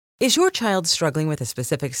Is your child struggling with a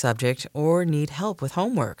specific subject or need help with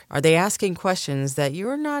homework? Are they asking questions that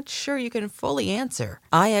you're not sure you can fully answer?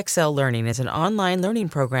 IXL Learning is an online learning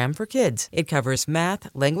program for kids. It covers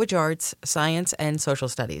math, language arts, science, and social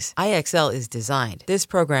studies. IXL is designed. This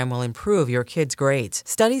program will improve your kids' grades.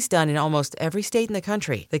 Studies done in almost every state in the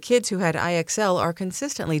country. The kids who had IXL are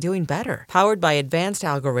consistently doing better. Powered by advanced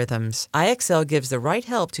algorithms, IXL gives the right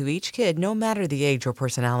help to each kid no matter the age or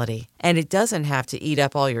personality. And it doesn't have to eat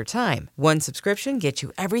up all your time. One subscription gets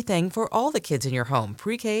you everything for all the kids in your home,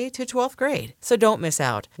 pre-K to 12th grade. So don't miss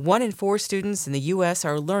out. 1 in 4 students in the U.S.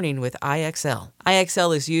 are learning with IXL.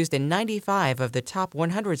 IXL is used in 95 of the top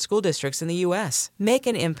 100 school districts in the U.S. Make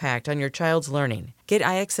an impact on your child's learning. Get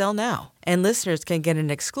IXL now. And listeners can get an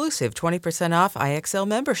exclusive 20% off IXL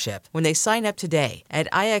membership when they sign up today at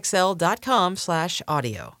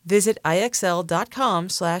IXL.com/audio. Visit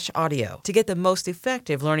IXL.com/audio to get the most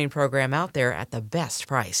effective learning program out there at the best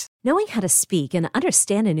price. Knowing how to speak and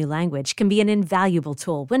understand a new language can be an invaluable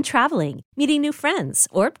tool when traveling, meeting new friends,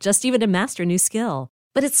 or just even to master a new skill.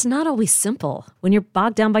 But it's not always simple when you're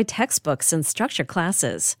bogged down by textbooks and structured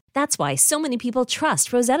classes. That's why so many people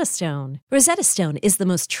trust Rosetta Stone. Rosetta Stone is the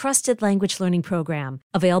most trusted language learning program,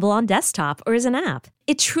 available on desktop or as an app.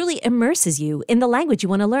 It truly immerses you in the language you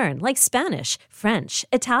want to learn, like Spanish, French,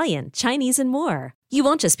 Italian, Chinese, and more. You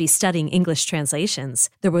won't just be studying English translations.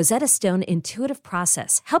 The Rosetta Stone intuitive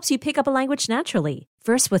process helps you pick up a language naturally,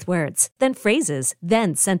 first with words, then phrases,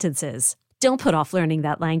 then sentences. Don't put off learning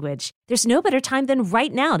that language. There's no better time than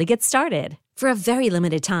right now to get started. For a very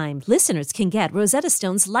limited time, listeners can get Rosetta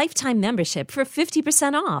Stone's lifetime membership for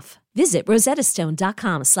 50% off. Visit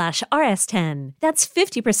rosettastone.com/rs10. That's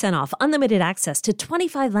 50% off unlimited access to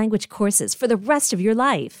 25 language courses for the rest of your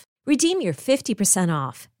life. Redeem your 50%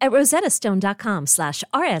 off at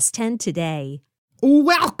rosettastone.com/rs10 today.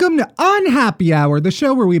 Welcome to Unhappy Hour, the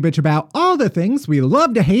show where we bitch about all the things we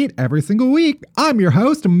love to hate every single week. I'm your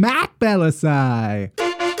host, Matt Belisai.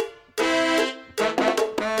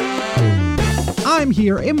 I'm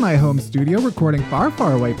here in my home studio recording far,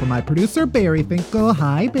 far away from my producer, Barry Finkel.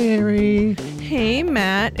 Hi, Barry. Hey,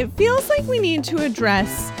 Matt. It feels like we need to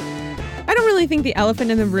address, I don't really think the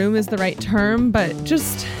elephant in the room is the right term, but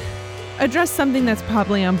just address something that's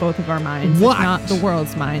probably on both of our minds, what? If not the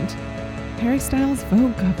world's mind. Harry Styles'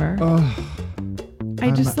 Vogue cover.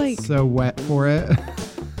 I'm so wet for it.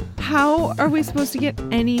 How are we supposed to get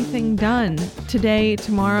anything done today,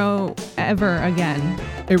 tomorrow, ever again?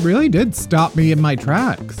 It really did stop me in my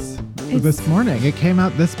tracks this morning. It came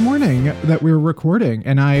out this morning that we were recording,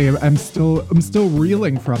 and I'm still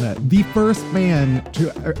reeling from it. The first man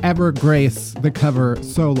to ever grace the cover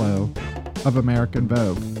solo of American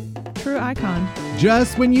Vogue. True icon.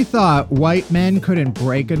 Just when you thought white men couldn't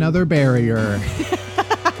break another barrier,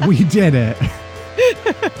 we did it.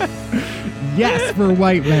 Yes, for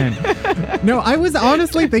white men. No, I was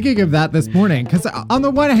honestly thinking of that this morning, because on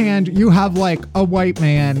the one hand, you have like a white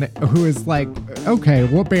man who is like, okay,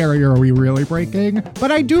 what barrier are we really breaking?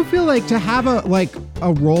 But I do feel like to have a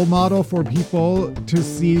role model for people to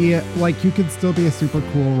see, like, you can still be a super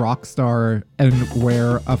cool rock star and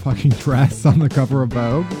wear a fucking dress on the cover of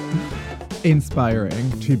Vogue. Inspiring,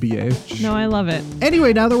 TBH. No, I love it.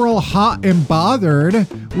 Anyway, now that we're all hot and bothered,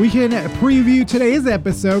 we can preview today's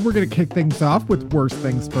episode. We're going to kick things off with Worst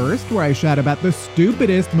Things First, where I shout about the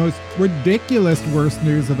stupidest, most ridiculous worst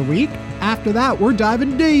news of the week. After that, we're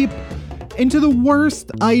diving deep into the worst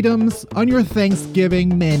items on your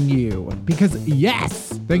Thanksgiving menu. Because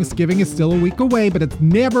yes, Thanksgiving is still a week away, but it's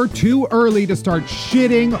never too early to start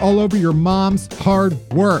shitting all over your mom's hard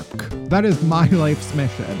work. That is my life's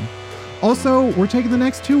mission. Also, we're taking the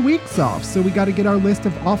next 2 weeks off, so we got to get our list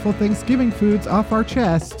of awful Thanksgiving foods off our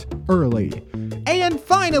chest early. And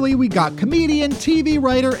finally, we got comedian, TV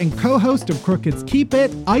writer, and co-host of Crooked's Keep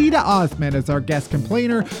It, Aida Osman, as our guest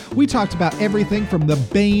complainer. We talked about everything from the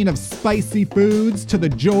bane of spicy foods to the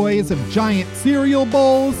joys of giant cereal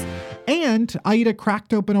bowls. And Aida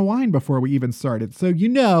cracked open a wine before we even started, so you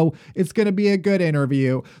know it's going to be a good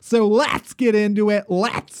interview. So let's get into it.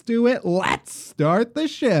 Let's do it. Let's start the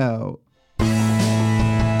show.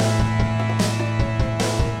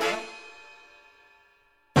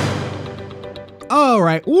 All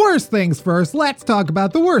right, worst things first. Let's talk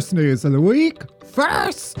about the worst news of the week.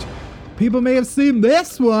 First, people may have seen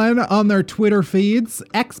this one on their Twitter feeds.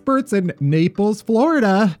 Experts in Naples,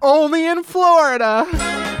 Florida. Only in Florida.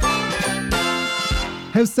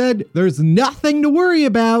 Have said there's nothing to worry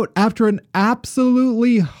about after an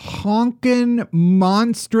absolutely honkin'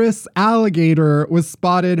 monstrous alligator was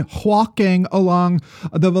spotted walking along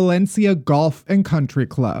the Valencia Golf and Country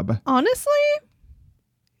Club. Honestly,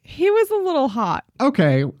 He was a little hot.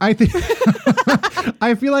 Okay, I think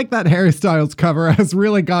I feel like that Harry Styles cover has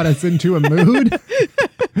really got us into a mood.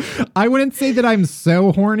 I wouldn't say that I'm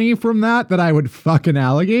so horny from that I would fuck an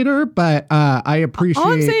alligator, but I appreciate.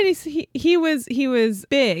 All I'm saying is he was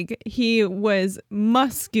big. He was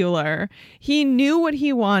muscular. He knew what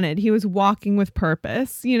he wanted. He was walking with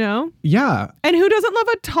purpose, you know? Yeah. And who doesn't love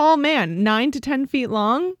a tall man? 9 to 10 feet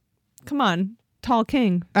long? Come on. Tall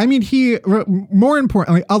king. I mean, more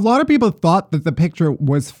importantly, a lot of people thought that the picture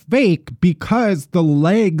was fake because the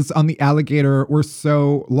legs on the alligator were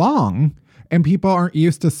so long and people aren't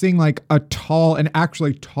used to seeing like a tall and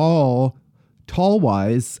actually tall-wise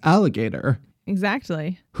alligator.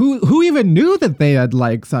 Exactly. Who even knew that they had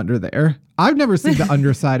legs under there? I've never seen the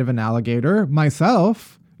underside of an alligator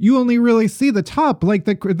myself. You only really see the top, like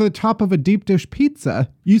the top of a deep dish pizza.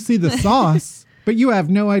 You see the sauce. But you have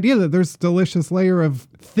no idea that there's a delicious layer of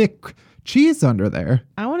thick cheese under there.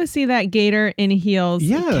 I want to see that gator in heels,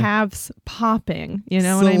 calves popping. You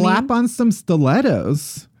know what I mean? Slap on some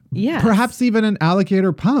stilettos. Yeah. Perhaps even an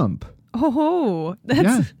alligator pump. Oh,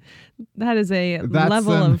 that is a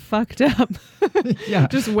level of fucked up. Yeah.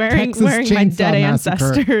 Just wearing Texas my Chainsaw dead Massacre.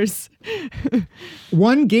 ancestors.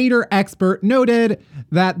 One gator expert noted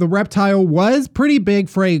that the reptile was pretty big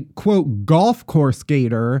for a, quote, golf course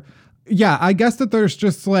gator. Yeah, I guess that there's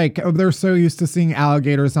just like, they're so used to seeing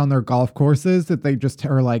alligators on their golf courses that they just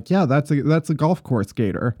are like, yeah, that's a golf course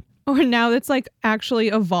gator. Or now it's like actually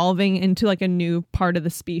evolving into like a new part of the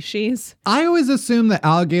species. I always assume that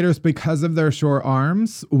alligators, because of their short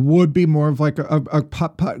arms, would be more of like a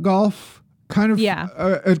putt-putt golf kind of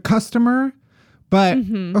a customer. But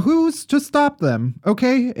who's to stop them?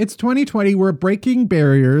 Okay, it's 2020. We're breaking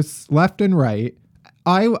barriers left and right.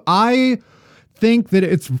 I think that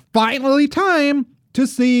it's finally time to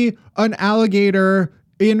see an alligator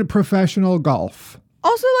in professional golf.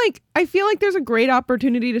 Also, like, I feel like there's a great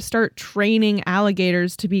opportunity to start training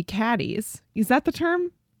alligators to be caddies. Is that the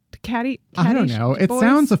term? Caddy I don't know. It boys?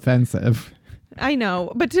 Sounds offensive. I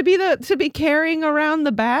know, but to be carrying around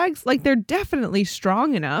the bags, like, they're definitely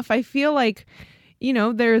strong enough. I feel like, you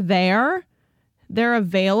know, they're there, they're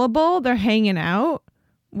available, they're hanging out.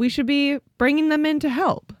 We should be bringing them in to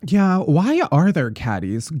help. Yeah, why are there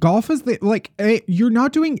caddies? Golf is you're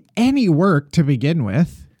not doing any work to begin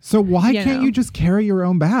with. So why can't you just carry your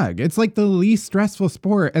own bag? It's like the least stressful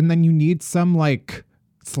sport, and then you need some like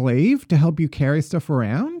slave to help you carry stuff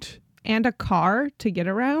around? And a car to get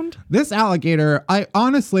around? This alligator, I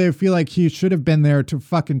feel like he should have been there to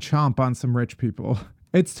fucking chomp on some rich people.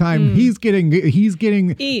 It's time. He's getting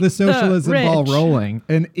the socialism ball rolling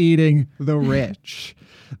and eating the rich.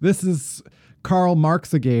 This is Karl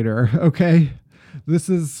Marxigator, okay? This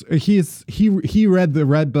is he read the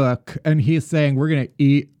Red Book and he's saying we're going to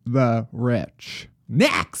eat the rich.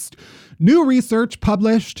 Next, new research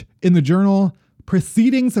published in the journal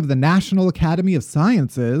Proceedings of the National Academy of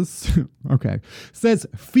Sciences, okay, says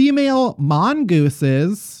female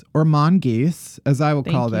mongooses, or mongoose, as I will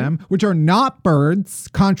call them, which are not birds,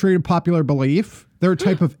 contrary to popular belief. They're a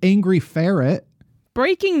type of angry ferret.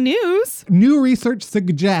 Breaking news. New research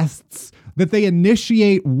suggests that they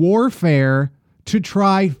initiate warfare to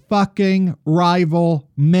try fucking rival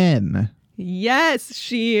men. Yes,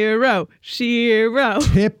 Shiro.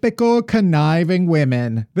 Typical conniving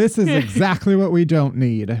women. This is exactly what we don't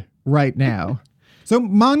need right now. So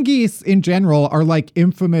mongoose in general are like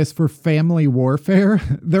infamous for family warfare.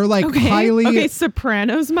 They're like highly...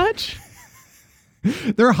 Sopranos much?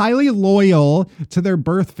 They're highly loyal to their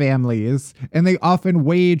birth families, and they often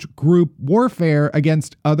wage group warfare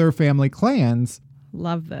against other family clans.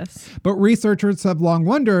 Love this. But researchers have long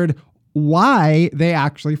wondered why they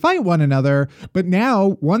actually fight one another. But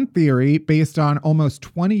now one theory based on almost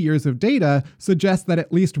 20 years of data suggests that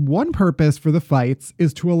at least one purpose for the fights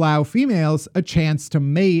is to allow females a chance to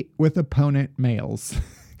mate with opponent males.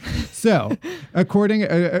 So,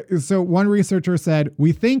 one researcher said,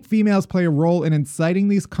 we think females play a role in inciting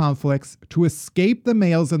these conflicts to escape the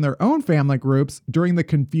males in their own family groups during the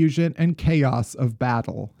confusion and chaos of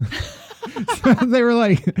battle. So they were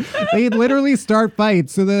like, they'd literally start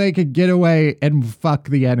fights so that they could get away and fuck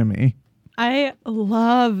the enemy. I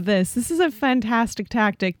love this. This is a fantastic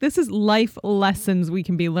tactic. This is life lessons we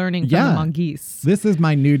can be learning from the mongoose. This is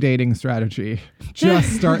my new dating strategy.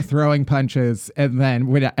 Just start throwing punches, and then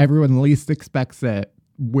when everyone least expects it,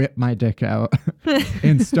 whip my dick out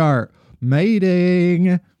and start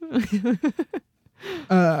mating.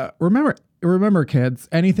 Remember, kids,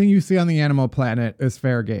 anything you see on the animal planet is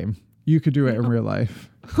fair game. You could do it in real life.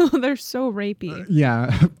 They're so rapey.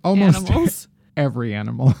 Yeah, almost animals. every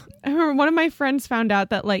animal. I remember one of my friends found out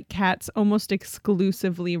that like cats almost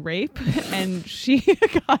exclusively rape, and she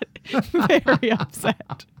got very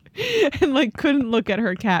upset and like couldn't look at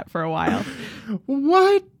her cat for a while.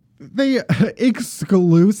 What? They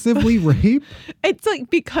exclusively rape? It's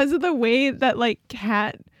like because of the way that like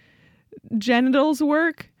cat genitals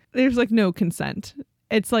work, there's like no consent.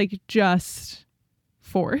 It's like just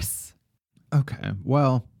force. Okay,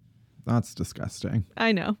 well, that's disgusting.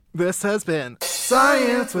 I know. This has been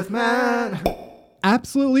Science with Matt.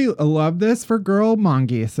 Absolutely love this for girl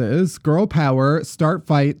mongooses. Girl power, start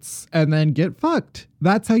fights, and then get fucked.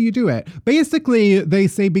 That's how you do it. Basically, they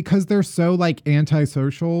say because they're so like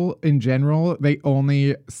antisocial in general, they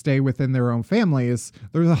only stay within their own families.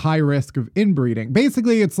 There's a high risk of inbreeding.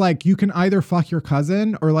 Basically, it's like you can either fuck your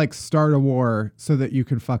cousin or like start a war so that you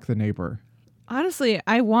can fuck the neighbor. Honestly,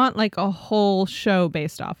 I want like a whole show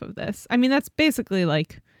based off of this. I mean, that's basically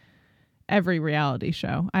like every reality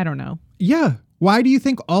show. I don't know. Yeah. Why do you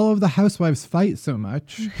think all of the housewives fight so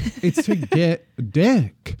much? It's to get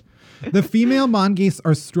dick. The female mongoose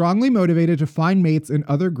are strongly motivated to find mates in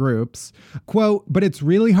other groups. Quote, but it's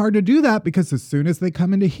really hard to do that because as soon as they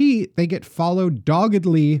come into heat, they get followed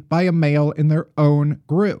doggedly by a male in their own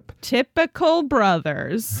group. Typical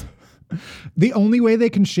brothers. The only way they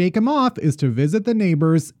can shake them off is to visit the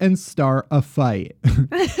neighbors and start a fight.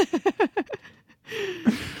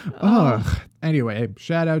 Ugh. Anyway,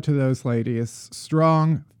 shout out to those ladies.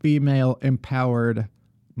 Strong, female, empowered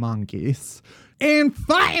monkeys. And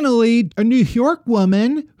finally, a New York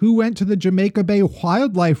woman who went to the Jamaica Bay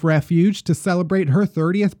Wildlife Refuge to celebrate her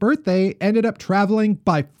 30th birthday ended up traveling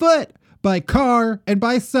by foot, by car, and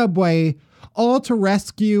by subway, all to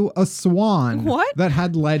rescue a swan that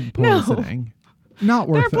had lead poisoning. No. Not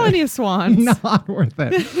worth it. There are plenty of swans. Not worth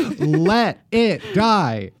it. Let it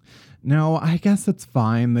die. No, I guess it's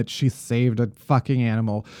fine that she saved a fucking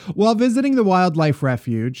animal. While visiting the wildlife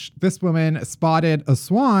refuge, this woman spotted a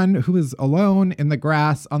swan who was alone in the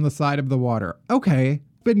grass on the side of the water. Okay,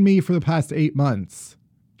 been me for the past 8 months.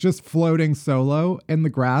 Just floating solo in the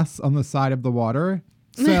grass on the side of the water.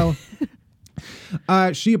 So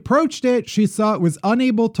she approached it. She saw it was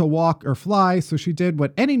unable to walk or fly, so she did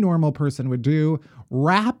what any normal person would do.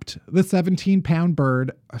 Wrapped the 17-pound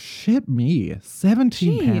bird. Shit me.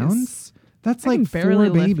 17 pounds? That's like 4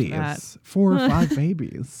 babies. 4 or 5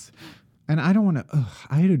 babies. And I don't want to...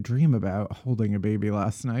 I had a dream about holding a baby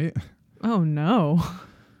last night. Oh, no.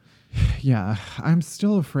 Yeah, I'm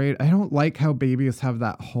still afraid. I don't like how babies have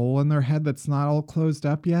that hole in their head that's not all closed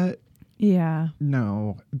up yet. Yeah.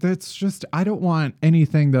 No, that's just... I don't want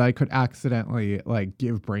anything that I could accidentally, like,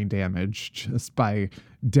 give brain damage just by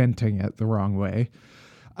denting it the wrong way.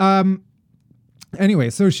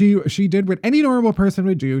 Anyway, so she did what any normal person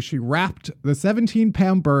would do. She wrapped the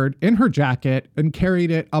 17-pound bird in her jacket and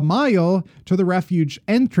carried it a mile to the refuge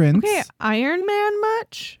entrance. Okay, Iron Man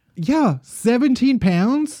much? Yeah, 17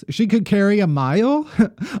 pounds? She could carry a mile?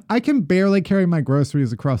 I can barely carry my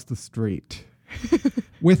groceries across the street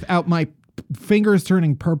without my fingers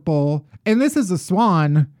turning purple. And this is a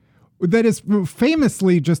swan that is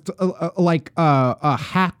famously just like a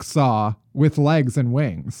hacksaw with legs and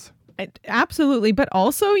wings. Absolutely. But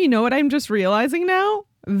also, you know what I'm just realizing now?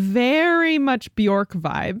 Very much Bjork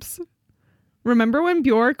vibes. Remember when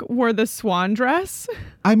Bjork wore the swan dress?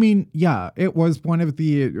 I mean, yeah, it was one of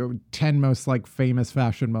the 10 most like famous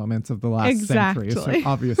fashion moments of the last century. So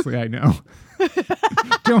obviously I know.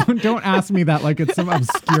 Don't ask me that like it's some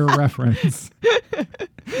obscure reference.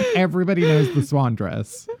 Everybody knows the swan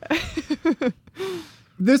dress.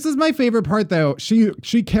 This is my favorite part though.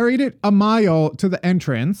 She carried it a mile to the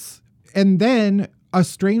entrance, and then a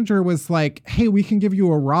stranger was like, "Hey, we can give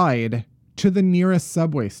you a ride to the nearest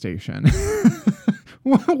subway station."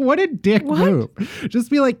 What a dick move.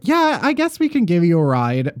 Just be like, "Yeah, I guess we can give you a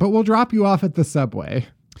ride, but we'll drop you off at the subway."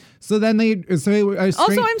 So then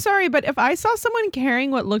also, I'm sorry, but if I saw someone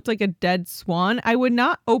carrying what looked like a dead swan, I would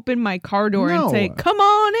not open my car door and say, "Come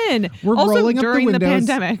on in." We're also, rolling up during the windows.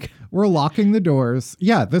 The pandemic. We're locking the doors.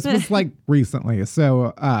 Yeah, this was like recently.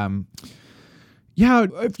 So, yeah,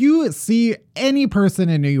 if you see any person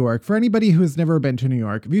in New York, for anybody who has never been to New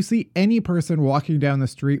York, if you see any person walking down the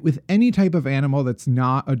street with any type of animal that's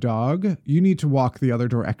not a dog, you need to walk the other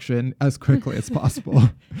direction as quickly as possible.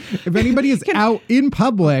 If anybody is out in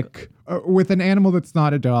public with an animal that's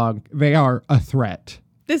not a dog, they are a threat.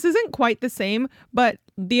 This isn't quite the same, but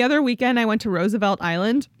the other weekend I went to Roosevelt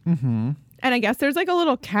Island. Mm-hmm. And I guess there's like a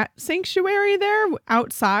little cat sanctuary there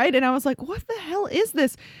outside. And I was like, what the hell is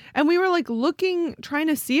this? And we were like looking, trying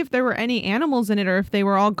to see if there were any animals in it or if they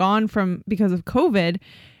were all gone because of COVID.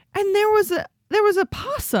 And there was a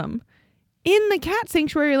possum in the cat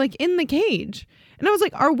sanctuary, like in the cage. And I was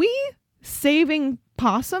like, are we saving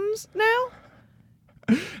possums now?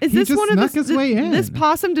 Is this one of his way in. This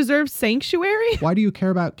possum deserves sanctuary? Why do you care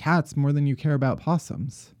about cats more than you care about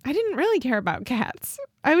possums? I didn't really care about cats.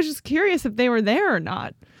 I was just curious if they were there or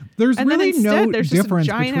not. There's and really instead, no difference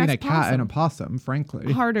between a cat possum. and a possum,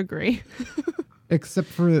 frankly. Hard agree. Except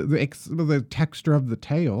for the texture of the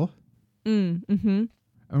tail. Mm-hmm.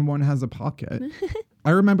 And one has a pocket. I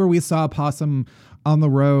remember we saw a possum on the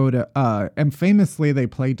road, and famously they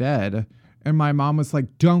play dead. And my mom was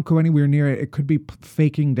like, don't go anywhere near it. It could be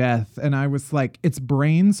faking death. And I was like, its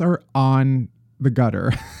brains are on the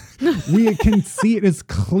gutter. We can see it is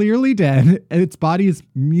clearly dead and its body is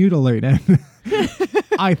mutilated.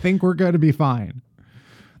 I think we're going to be fine.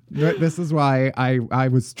 This is why I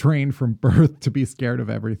was trained from birth to be scared of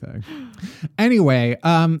everything. Anyway,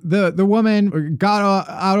 the woman got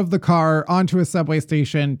out of the car onto a subway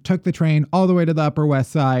station, took the train all the way to the Upper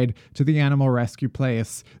West Side to the animal rescue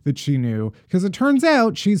place that she knew. Because it turns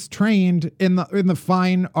out she's trained in the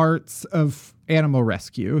fine arts of animal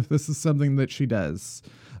rescue. This is something that she does.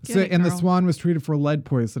 And the swan was treated for lead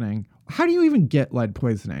poisoning. How do you even get lead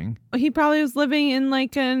poisoning? He probably was living in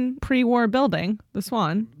like a pre-war building, the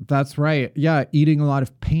swan. That's right. Yeah, eating a lot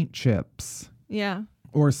of paint chips. Yeah.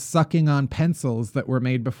 Or sucking on pencils that were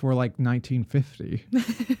made before like 1950.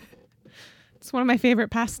 It's one of my favorite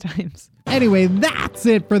pastimes. Anyway, that's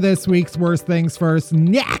it for this week's Worst Things First.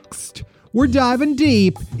 Next, we're diving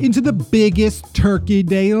deep into the biggest Turkey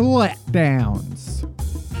Day letdowns.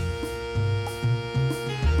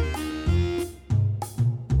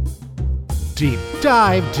 Deep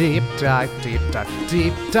dive, deep dive, deep dive,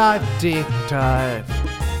 deep dive, deep dive.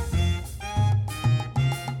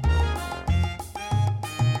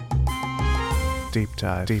 Deep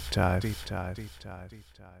dive, deep dive, deep dive, deep dive, deep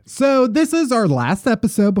dive. So this is our last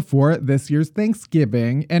episode before this year's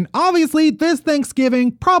Thanksgiving. And obviously this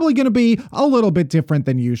Thanksgiving probably going to be a little bit different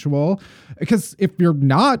than usual. Because if you're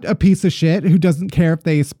not a piece of shit who doesn't care if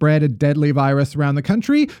they spread a deadly virus around the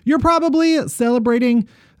country, you're probably celebrating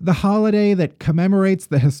the holiday that commemorates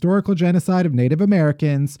the historical genocide of Native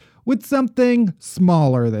Americans with something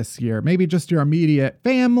smaller this year. Maybe just your immediate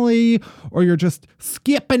family, or you're just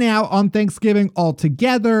skipping out on Thanksgiving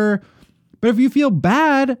altogether. But if you feel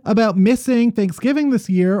bad about missing Thanksgiving this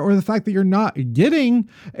year, or the fact that you're not getting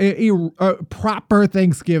a proper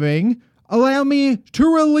Thanksgiving, allow me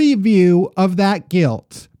to relieve you of that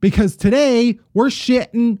guilt. Because today we're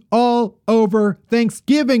shitting all over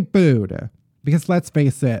Thanksgiving food. Because let's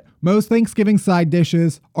face it, most Thanksgiving side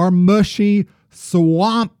dishes are mushy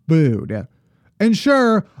swamp food. And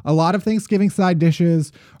sure, a lot of Thanksgiving side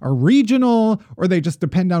dishes are regional, or they just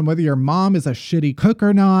depend on whether your mom is a shitty cook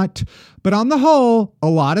or not. But on the whole, a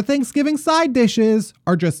lot of Thanksgiving side dishes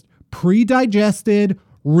are just pre-digested,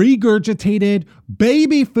 regurgitated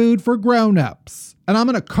baby food for grown-ups. And I'm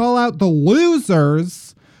going to call out the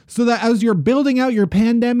losers so that as you're building out your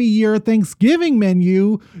pandemic year Thanksgiving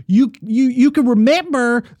menu, you can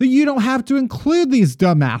remember that you don't have to include these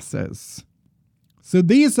dumbasses. So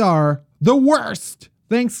these are the worst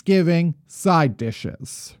Thanksgiving side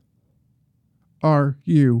dishes. Are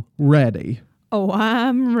you ready? Oh,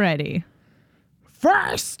 I'm ready.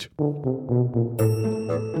 First,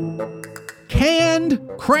 canned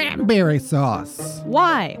cranberry sauce.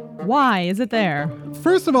 Why? Why is it there?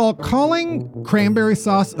 First of all, calling cranberry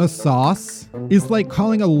sauce a sauce is like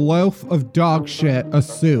calling a loaf of dog shit a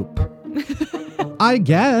soup. I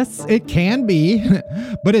guess it can be,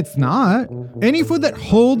 but it's not. Any food that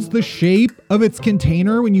holds the shape of its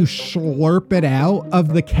container when you slurp it out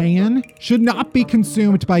of the can should not be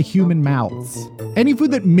consumed by human mouths. Any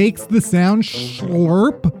food that makes the sound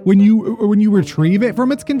slurp when you retrieve it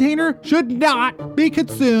from its container should not be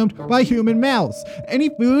consumed by human mouths. Any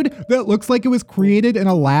food that looks like it was created in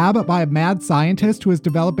a lab by a mad scientist who is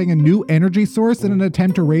developing a new energy source in an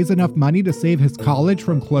attempt to raise enough money to save his college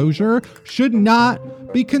from closure should not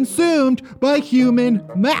be consumed by human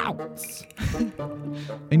mouths.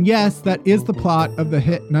 And yes, that is the plot of the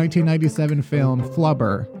hit 1997 film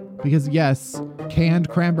Flubber. Because yes, canned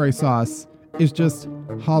cranberry sauce is just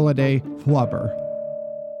holiday flubber.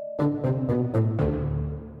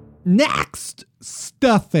 Next,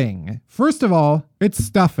 stuffing. First of all, it's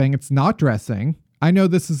stuffing. It's not dressing. I know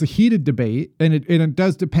this is a heated debate, and it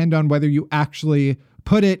does depend on whether you actually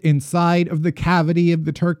put it inside of the cavity of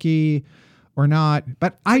the turkey or not.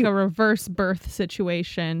 But like a reverse birth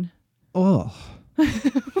situation. Oh.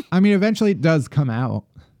 I mean, eventually it does come out.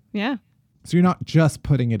 Yeah. So you're not just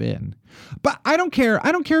putting it in. But I don't care.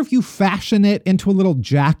 I don't care if you fashion it into a little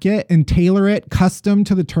jacket and tailor it custom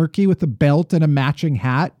to the turkey with a belt and a matching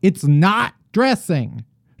hat. It's not dressing.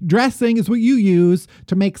 Dressing is what you use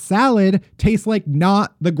to make salad taste like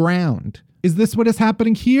not the ground. Is this what is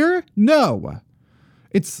happening here? No.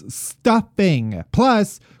 It's stuffing.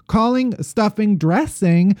 Plus, calling stuffing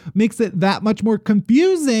dressing makes it that much more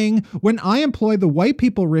confusing when I employ the white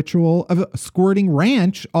people ritual of squirting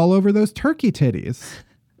ranch all over those turkey titties.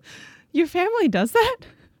 Your family does that?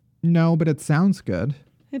 No, but it sounds good.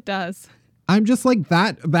 It does. I'm just like,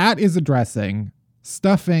 that is a dressing.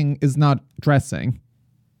 Stuffing is not dressing.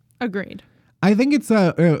 Agreed. I think it's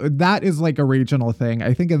that is like a regional thing.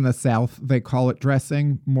 I think in the South, they call it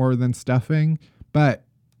dressing more than stuffing, but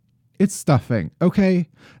it's stuffing. Okay.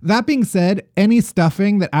 That being said, any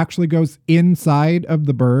stuffing that actually goes inside of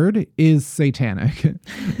the bird is satanic.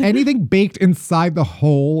 Anything baked inside the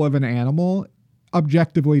whole of an animal,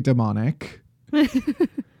 objectively demonic. And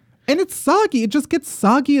it's soggy. It just gets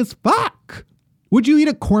soggy as fuck. Would you eat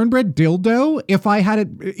a cornbread dildo if I had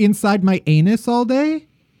it inside my anus all day?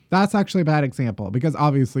 That's actually a bad example because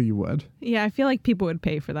obviously you would. Yeah, I feel like people would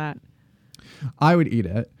pay for that. I would eat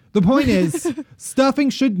it. The point is, stuffing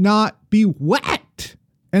should not be wet.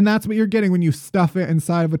 And that's what you're getting when you stuff it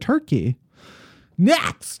inside of a turkey.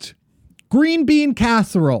 Next, green bean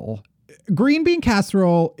casserole. Green bean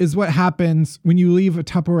casserole is what happens when you leave a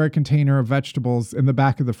Tupperware container of vegetables in the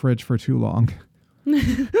back of the fridge for too long.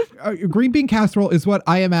 Green bean casserole is what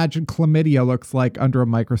I imagine chlamydia looks like under a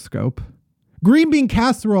microscope. Green bean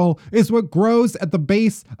casserole is what grows at the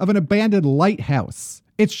base of an abandoned lighthouse.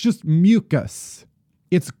 It's just mucus.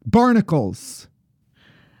 It's barnacles.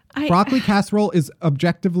 Broccoli casserole is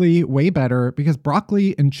objectively way better because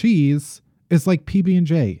broccoli and cheese is like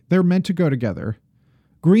PB&J. They're meant to go together.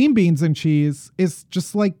 Green beans and cheese is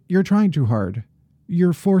just like you're trying too hard.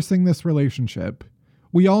 You're forcing this relationship.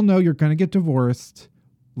 We all know you're going to get divorced.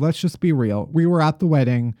 Let's just be real. We were at the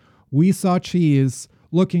wedding. We saw Cheese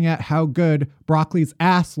looking at how good broccoli's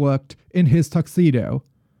ass looked in his tuxedo.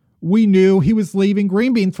 We knew he was leaving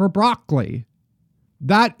green beans for broccoli.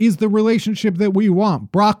 That is the relationship that we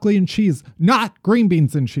want. Broccoli and cheese, not green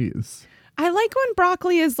beans and cheese. I like when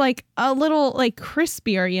broccoli is like a little like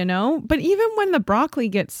crispier, you know, but even when the broccoli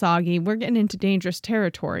gets soggy, we're getting into dangerous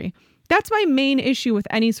territory. That's my main issue with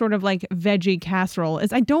any sort of like veggie casserole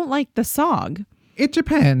is I don't like the sog. It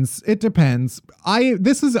depends. It depends.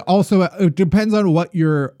 This is also, it depends on what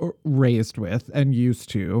you're raised with and used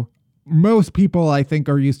to. Most people, I think,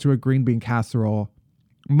 are used to a green bean casserole.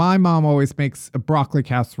 My mom always makes a broccoli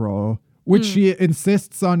casserole, which she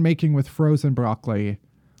insists on making with frozen broccoli,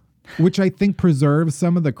 which I think preserves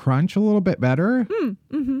some of the crunch a little bit better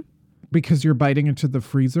because you're biting into the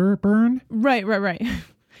freezer burn. Right.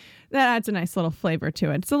 That adds a nice little flavor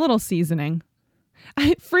to it. It's a little seasoning.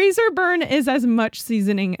 Freezer burn is as much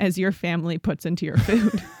seasoning as your family puts into your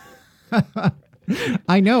food.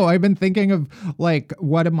 I know. I've been thinking of like,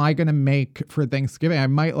 what am I going to make for Thanksgiving? I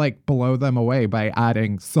might like blow them away by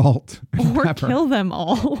adding salt or pepper. Kill them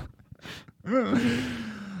all.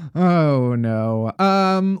 Oh, no.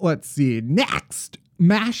 Let's see. Next,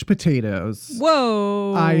 mashed potatoes.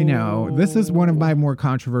 Whoa. I know. This is one of my more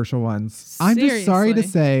controversial ones. I'm just sorry to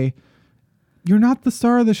say, you're not the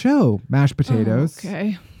star of the show, mashed potatoes. Oh,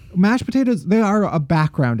 okay. Mashed potatoes, they are a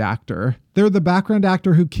background actor. They're the background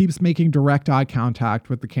actor who keeps making direct eye contact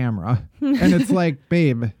with the camera. And it's like,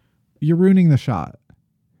 babe, you're ruining the shot.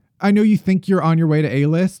 I know you think you're on your way to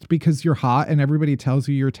A-list because you're hot and everybody tells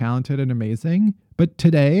you you're talented and amazing, but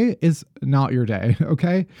today is not your day,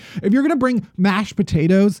 okay? If you're going to bring mashed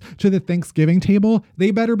potatoes to the Thanksgiving table,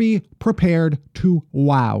 they better be prepared to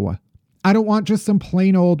wow. I don't want just some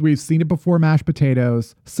plain old, we've seen it before mashed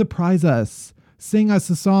potatoes. Surprise us. Sing us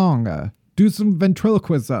a song. Do some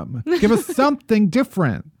ventriloquism. Give us something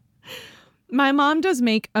different. My mom does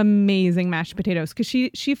make amazing mashed potatoes because she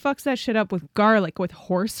fucks that shit up with garlic, with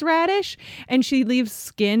horseradish, and she leaves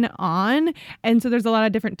skin on. And so there's a lot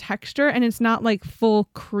of different texture, and it's not like full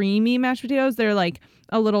creamy mashed potatoes. They're like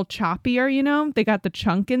a little choppier, you know? They got the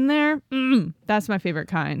chunk in there. That's my favorite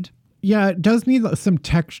kind. Yeah, it does need some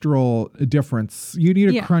textural difference. You need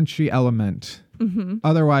a crunchy element.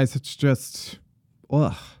 Otherwise, it's just,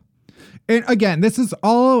 ugh. And again, this is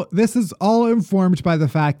all informed by the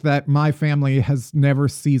fact that my family has never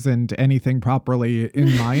seasoned anything properly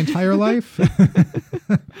in my entire life.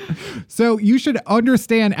 So you should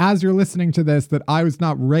understand as you're listening to this that I was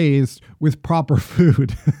not raised with proper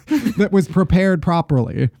food that was prepared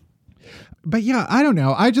properly. But yeah, I don't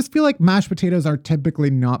know. I just feel like mashed potatoes are typically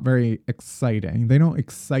not very exciting. They don't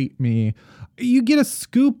excite me. You get a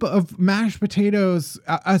scoop of mashed potatoes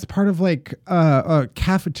as part of like a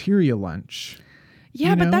cafeteria lunch.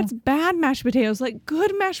 Yeah, but that's bad mashed potatoes. Like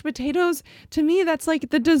good mashed potatoes, to me, that's like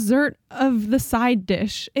the dessert of the side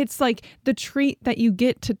dish. It's like the treat that you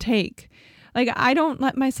get to take. Like I don't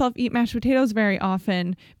let myself eat mashed potatoes very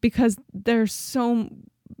often because they're so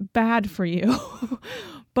bad for you.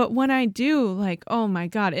 But when I do, like, oh my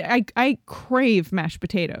God, I crave mashed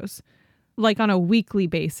potatoes. Like on a weekly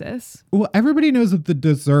basis. Well, everybody knows that the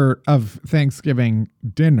dessert of Thanksgiving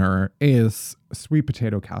dinner is sweet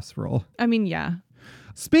potato casserole. I mean, yeah.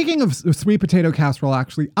 Speaking of sweet potato casserole,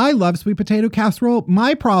 actually, I love sweet potato casserole.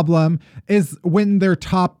 My problem is when they're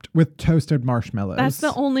topped with toasted marshmallows. That's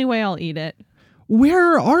the only way I'll eat it.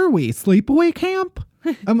 Where are we? Sleepaway camp?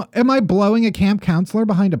 Am I blowing a camp counselor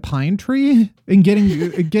behind a pine tree and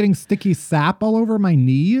getting sticky sap all over my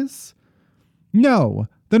knees? No.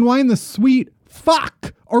 Then why in the sweet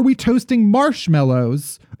fuck are we toasting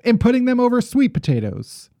marshmallows and putting them over sweet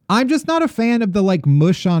potatoes? I'm just not a fan of the like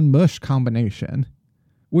mush on mush combination,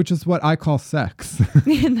 which is what I call sex.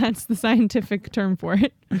 And that's the scientific term for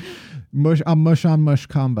it. Mush on mush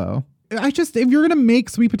combo. If you're going to make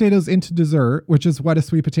sweet potatoes into dessert, which is what a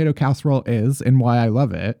sweet potato casserole is and why I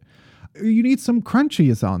love it, you need some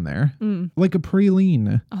crunchies on there, like a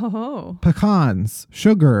praline, pecans,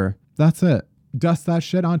 sugar. That's it. Dust that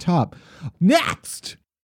shit on top. Next!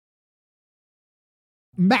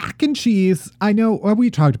 Mac and cheese. I know we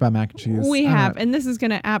talked about mac and cheese. We have, and this is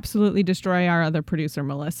going to absolutely destroy our other producer,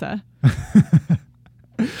 Melissa.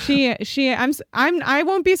 I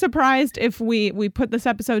won't be surprised if we put this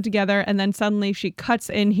episode together and then suddenly she cuts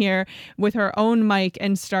in here with her own mic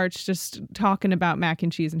and starts just talking about mac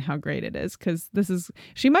and cheese and how great it is, because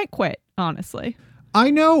she might quit, honestly. I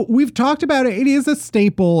know we've talked about it. It is a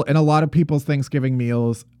staple in a lot of people's Thanksgiving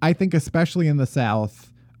meals. I think especially in the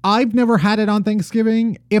South. I've never had it on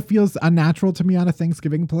Thanksgiving. It feels unnatural to me on a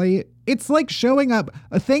Thanksgiving plate. It's like showing up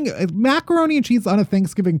macaroni and cheese on a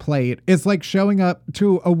Thanksgiving plate is like showing up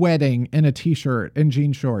to a wedding in a t-shirt and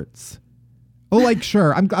jean shorts. Oh, like,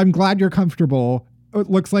 sure. I'm glad you're comfortable. It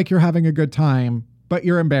looks like you're having a good time, but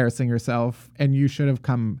you're embarrassing yourself and you should have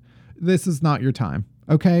come. This is not your time.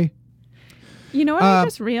 Okay. You know what I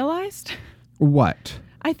just realized? What?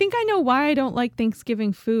 I think I know why I don't like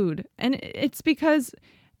Thanksgiving food. And it's because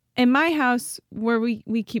in my house where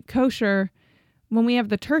we keep kosher, when we have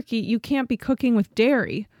the turkey, you can't be cooking with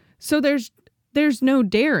dairy. So there's no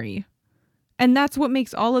dairy. And that's what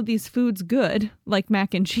makes all of these foods good, like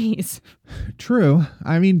mac and cheese. True.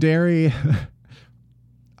 I mean, dairy.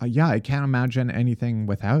 Yeah, I can't imagine anything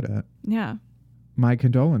without it. Yeah. My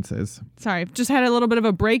condolences. Sorry, just had a little bit of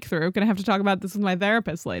a breakthrough. Gonna have to talk about this with my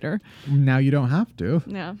therapist later. Now you don't have to.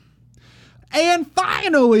 Yeah. And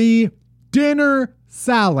finally, dinner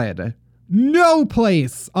salad. No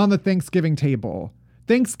place on the Thanksgiving table.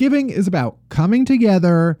 Thanksgiving is about coming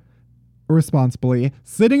together responsibly,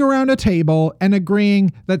 sitting around a table and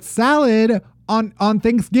agreeing that salad on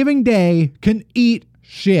Thanksgiving Day can eat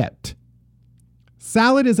shit.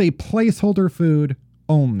 Salad is a placeholder food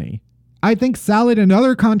only. I think salad in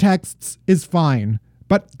other contexts is fine,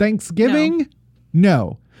 but Thanksgiving?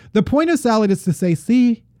 No. The point of salad is to say,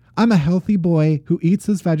 see, I'm a healthy boy who eats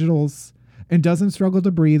his vegetables and doesn't struggle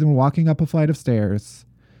to breathe when walking up a flight of stairs.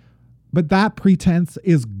 But that pretense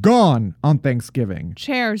is gone on Thanksgiving.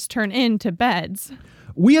 Chairs turn into beds.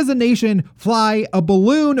 We as a nation fly a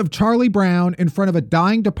balloon of Charlie Brown in front of a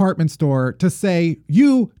dying department store to say,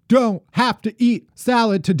 you don't have to eat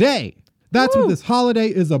salad today. That's what this holiday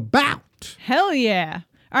is about. Hell yeah.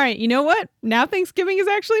 All right, you know what? Now Thanksgiving is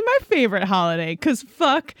actually my favorite holiday, because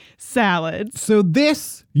fuck salads. So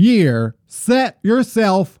this year, set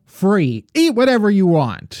yourself free. Eat whatever you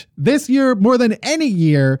want. This year, more than any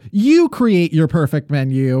year, you create your perfect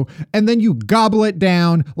menu, and then you gobble it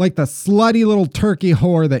down like the slutty little turkey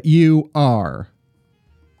whore that you are.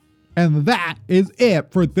 And that is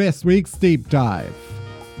it for this week's Deep Dive.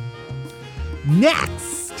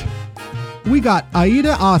 Next! We got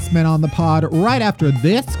Aida Osman on the pod right after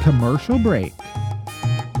this commercial break.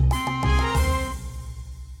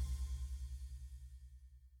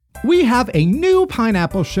 We have a new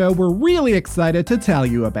Pineapple show we're really excited to tell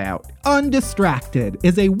you about. Undistracted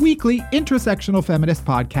is a weekly intersectional feminist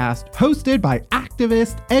podcast hosted by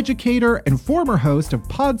activist, educator, and former host of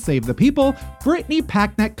Pod Save the People, Brittany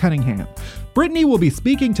Packnett Cunningham. Brittany will be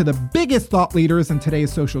speaking to the biggest thought leaders in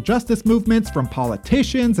today's social justice movements, from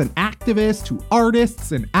politicians and activists to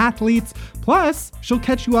artists and athletes. Plus, she'll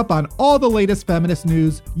catch you up on all the latest feminist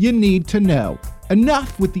news you need to know.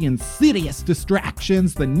 Enough with the insidious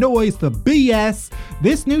distractions, the noise, the BS.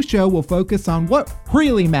 This new show will focus on what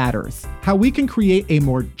really matters, how we can create a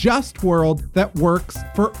more just world that works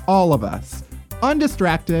for all of us.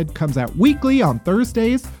 Undistracted comes out weekly on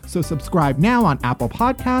Thursdays, so subscribe now on Apple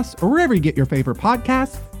Podcasts or wherever you get your favorite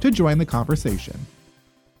podcasts to join the conversation.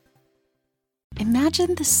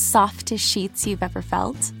 Imagine the softest sheets you've ever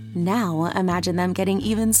felt. Now imagine them getting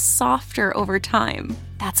even softer over time.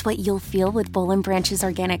 That's what you'll feel with Boll & Branch's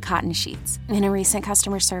organic cotton sheets. In a recent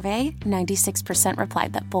customer survey, 96%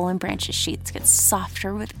 replied that Boll & Branch's sheets get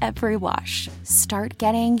softer with every wash. Start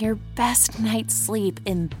getting your best night's sleep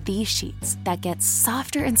in these sheets that get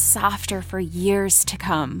softer and softer for years to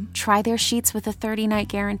come. Try their sheets with a 30-night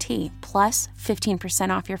guarantee, plus 15%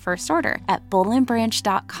 off your first order at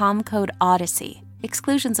bollandbranch.com code Odyssey.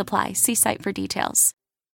 Exclusions apply. See site for details.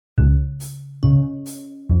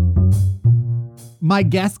 My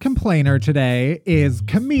guest complainer today is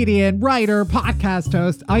comedian, writer, podcast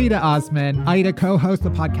host Aida Osman. Aida co-hosts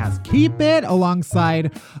the podcast Keep It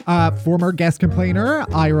alongside former guest complainer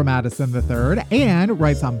Ira Madison III and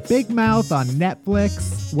writes on Big Mouth on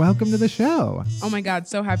Netflix. Welcome to the show. Oh my God,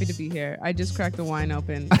 so happy to be here. I just cracked the wine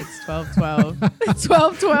open. It's 12:12. It's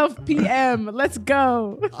 12:12 p.m. Let's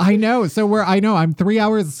go. I know. So I'm 3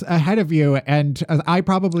 hours ahead of you, and I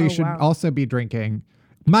probably should also be drinking.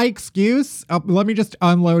 My excuse, let me just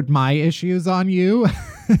unload my issues on you.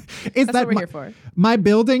 That's what we're here for. My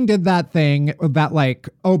building did that thing that like,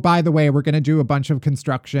 oh, by the way, we're going to do a bunch of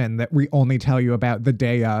construction that we only tell you about the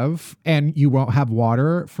day of, and you won't have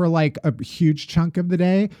water for like a huge chunk of the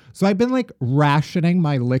day. So I've been like rationing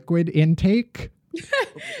my liquid intake.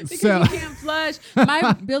 Because you can't flush.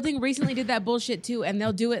 My building recently did that bullshit too, and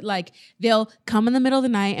they'll do it like they'll come in the middle of the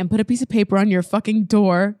night and put a piece of paper on your fucking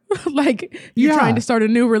door like you're trying to start a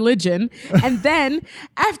new religion. And then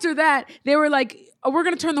after that, they were like, oh, we're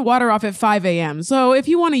going to turn the water off at 5 a.m. So if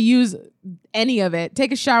you want to use any of it,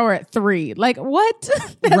 take a shower at 3. Like, what?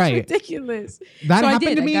 That's ridiculous. That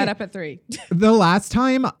happened to me. I got up at 3. The last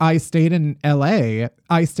time I stayed in LA,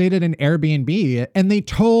 I stayed at an Airbnb and they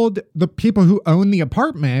told the people who own the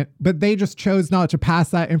apartment, but they just chose not to pass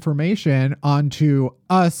that information on to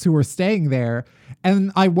us who were staying there.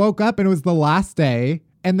 And I woke up and it was the last day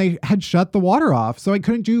and they had shut the water off. So I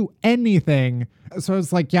couldn't do anything. So I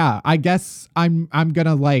was like, yeah, I guess I'm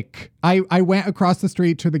gonna like, I went across the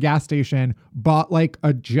street to the gas station, bought like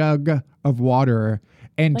a jug of water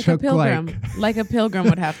and like took a pilgrim, like a pilgrim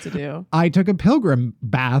would have to do. I took a pilgrim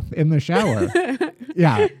bath in the shower.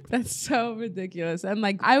 Yeah. That's so ridiculous. And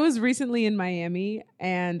like, I was recently in Miami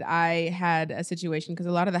and I had a situation because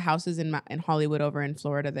a lot of the houses in Hollywood over in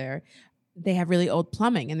Florida there, they have really old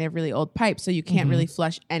plumbing and they have really old pipes. So you can't really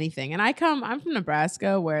flush anything. And I'm from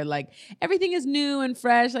Nebraska where like everything is new and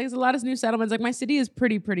fresh. Like there's a lot of new settlements. Like my city is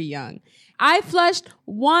pretty young. I flushed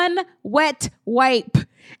one wet wipe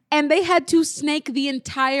and they had to snake the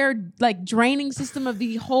entire like draining system of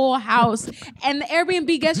the whole house. And the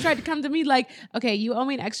Airbnb guest tried to come to me like, okay, you owe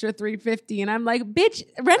me an extra $350. And I'm like, bitch,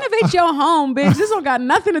 renovate your home, bitch. This don't got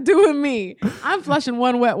nothing to do with me. I'm flushing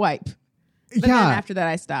one wet wipe. But then after that,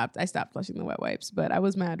 I stopped flushing the wet wipes, but I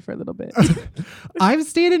was mad for a little bit. I've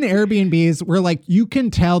stayed in Airbnbs where like you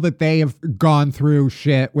can tell that they have gone through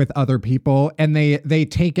shit with other people and they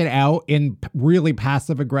take it out in really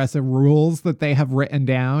passive aggressive rules that they have written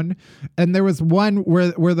down. And there was one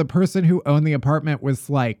where the person who owned the apartment was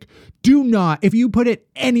like, do not, if you put it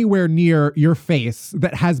anywhere near your face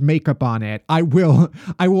that has makeup on it, I will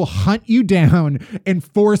hunt you down and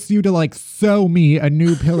force you to like sew me a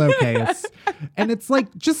new pillowcase. And it's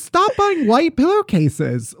like, just stop buying white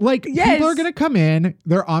pillowcases. Like people are going to come in,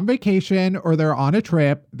 they're on vacation or they're on a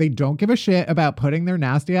trip. They don't give a shit about putting their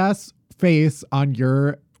nasty ass face on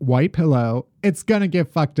your white pillow. It's going to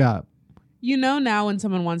get fucked up. You know, now when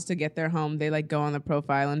someone wants to get their home, they like go on the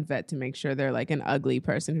profile and vet to make sure they're like an ugly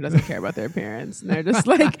person who doesn't care about their appearance. And they're just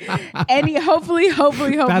like, hopefully.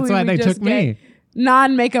 That's why they took me.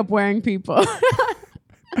 Non-makeup wearing people.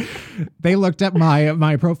 They looked at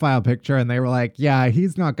my profile picture and they were like, yeah,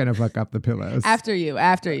 he's not going to fuck up the pillows. After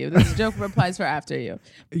you. This joke applies for after you.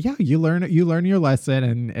 Yeah, you learn your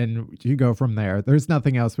lesson and you go from there. There's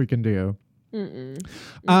nothing else we can do.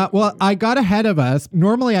 Well, I got ahead of us.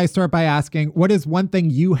 Normally I start by asking, what is one thing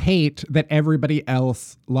you hate that everybody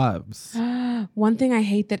else loves? One thing I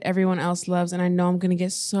hate that everyone else loves, and I know I'm going to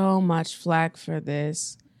get so much flack for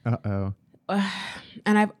this. Uh-oh.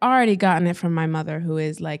 And I've already gotten it from my mother, who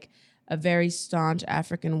is like a very staunch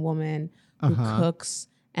African woman who cooks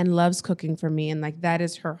and loves cooking for me. And like, that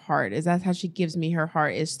is her heart. That's how she gives me her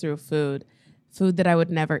heart, is through food that I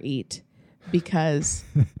would never eat because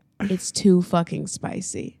it's too fucking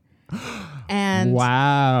spicy. And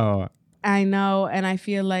wow. I know, and I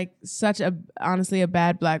feel like honestly a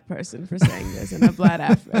bad black person for saying this, and a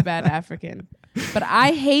bad African. But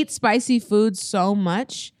I hate spicy food so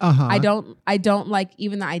much. I don't like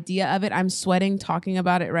even the idea of it. I'm sweating talking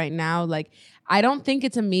about it right now. Like, I don't think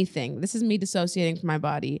it's a me thing. This is me dissociating from my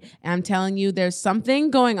body. And I'm telling you, there's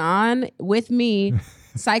something going on with me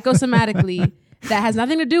psychosomatically that has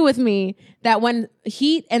nothing to do with me, that when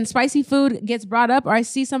heat and spicy food gets brought up, or I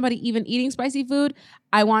see somebody even eating spicy food,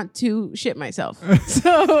 I want to shit myself.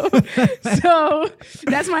 So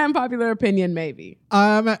that's my unpopular opinion, maybe.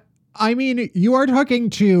 I mean, you are talking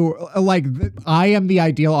to I am the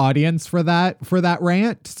ideal audience for that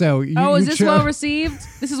rant. So is this well received?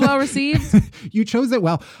 This is well received. You chose it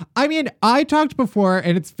well. I mean, I talked before,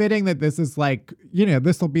 and it's fitting that this is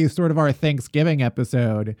this will be sort of our Thanksgiving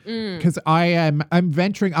episode, because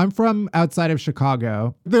I'm from outside of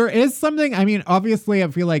Chicago. There is something. I mean, obviously, I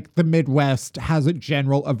feel like the Midwest has a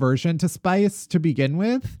general aversion to spice to begin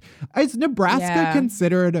with. Is Nebraska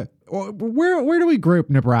considered? Where do we group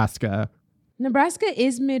Nebraska? Nebraska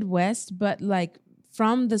is Midwest, but like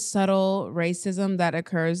from the subtle racism that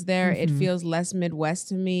occurs there, it feels less Midwest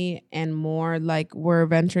to me and more like we're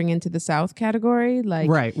venturing into the South category. Like,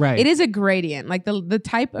 right. It is a gradient. Like the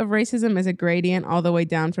type of racism is a gradient all the way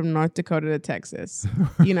down from North Dakota to Texas.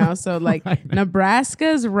 So like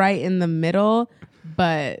Nebraska's right in the middle,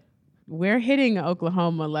 but we're hitting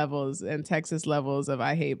Oklahoma levels and Texas levels of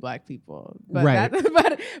I hate black people. But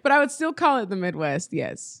but I would still call it the Midwest.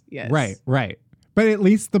 Yes. Right. But at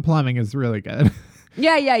least the plumbing is really good.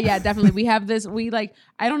 Yeah, definitely. We have this, I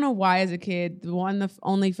don't know why as a kid, the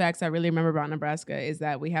only facts I really remember about Nebraska is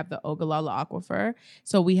that we have the Ogallala Aquifer.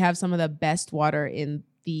 So we have some of the best water in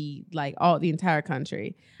the entire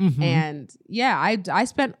country. And yeah, I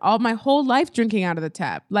spent all my whole life drinking out of the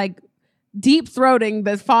tap. Like, deep throating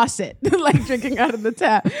the faucet, like drinking out of the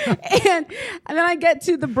tap. And then I get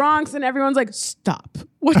to the Bronx and everyone's like, stop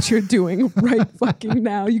what you're doing right fucking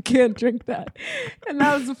now. You can't drink that. And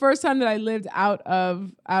that was the first time that I lived out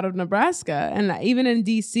of Nebraska. And even in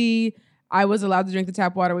DC, I was allowed to drink the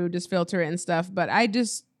tap water. We would just filter it and stuff. But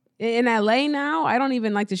in LA now, I don't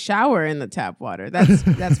even like to shower in the tap water.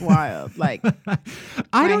 That's wild. Like,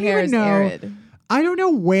 I don't even know. Arid. I don't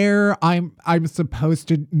know where I'm supposed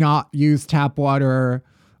to not use tap water.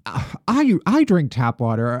 I drink tap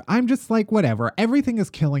water. I'm just like, whatever. Everything is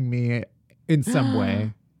killing me in some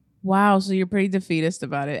way. Wow. So you're pretty defeatist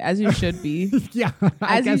about it, as you should be. Yeah,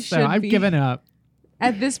 I guess so. I've given up.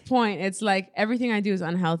 At this point, it's like everything I do is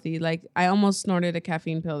unhealthy. Like, I almost snorted a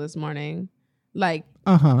caffeine pill this morning. Like,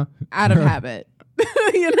 out of habit.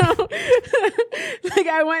 Like,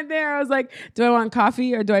 I went there, I was like, do I want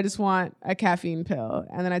coffee or do I just want a caffeine pill?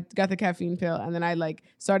 And then I got the caffeine pill, and then I like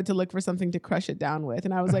started to look for something to crush it down with,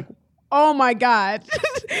 and I was like, oh my God,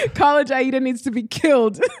 college Aida needs to be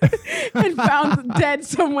killed and found dead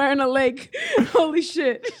somewhere in a lake. Holy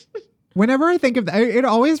shit. Whenever I think of that, it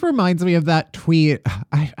always reminds me of that tweet.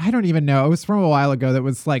 I don't even know. It was from a while ago that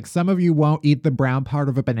was like, some of you won't eat the brown part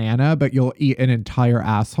of a banana, but you'll eat an entire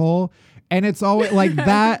asshole. And it's always like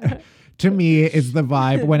that to me is the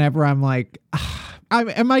vibe whenever I'm like,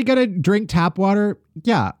 am I going to drink tap water?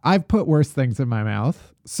 Yeah, I've put worse things in my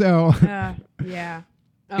mouth. So yeah.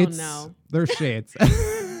 Oh no. There's shades.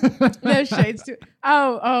 There's shades too.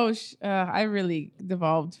 I really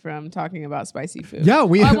devolved from talking about spicy food. Yeah,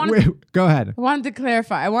 go ahead. I wanted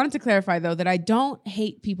to clarify though that I don't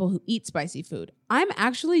hate people who eat spicy food. I'm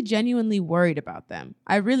actually genuinely worried about them.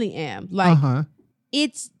 I really am. Like,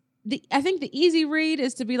 I think the easy read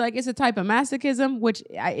is to be like, it's a type of masochism, which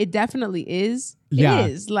it definitely is. Yeah.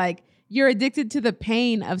 It is. Like, you're addicted to the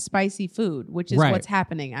pain of spicy food, which is what's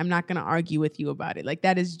happening. I'm not going to argue with you about it. Like,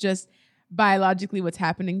 that is just biologically what's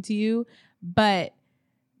happening to you. But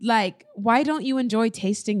like, why don't you enjoy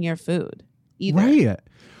tasting your food either? Right.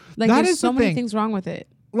 Like, there's so many things wrong with it.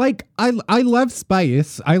 Like, I love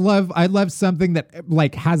spice. I love something that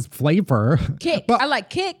like has flavor. Kick. I like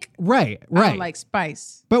kick. Right. I don't like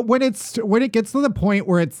spice. But when it gets to the point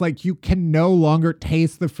where it's like you can no longer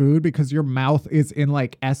taste the food because your mouth is in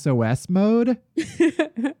like SOS mode.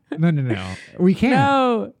 No. We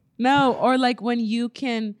can't. No. Or like when you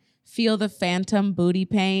can feel the phantom booty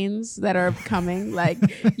pains that are coming. Like,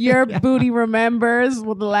 your booty remembers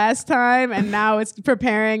the last time, and now it's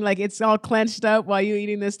preparing, like it's all clenched up while you're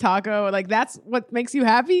eating this taco. Like, that's what makes you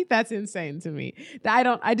happy? That's insane to me.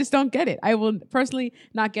 I just don't get it. I will personally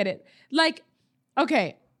not get it. Like,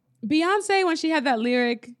 okay, Beyonce, when she had that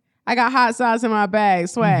lyric, I got hot sauce in my bag,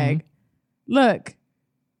 swag. Look,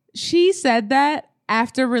 she said that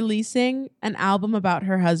after releasing an album about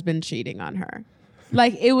her husband cheating on her.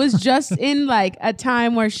 Like, it was just in like a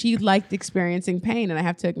time where she liked experiencing pain. And I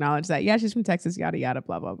have to acknowledge that. Yeah, she's from Texas, yada, yada,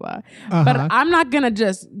 blah, blah, blah. But I'm not going to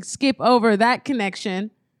just skip over that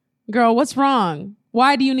connection. Girl, what's wrong?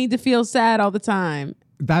 Why do you need to feel sad all the time?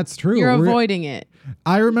 That's true. You're avoiding it.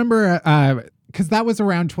 I remember because that was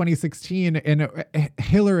around 2016 and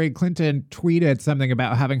Hillary Clinton tweeted something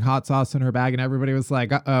about having hot sauce in her bag and everybody was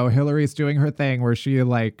like, uh-oh, Hillary's doing her thing where she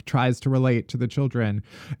like tries to relate to the children.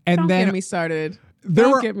 And Don't then get me started.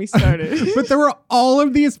 Don't get me started. But there were all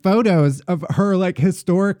of these photos of her like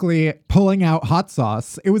historically pulling out hot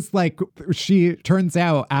sauce. It was like she turns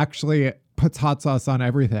out actually puts hot sauce on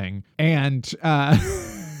everything. And she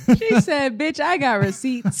said, bitch, I got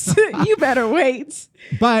receipts. You better wait.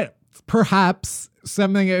 But perhaps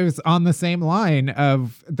something is on the same line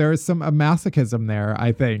of there's some masochism there,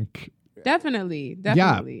 I think. Definitely.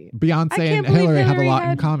 Yeah. Beyonce and Hillary have a lot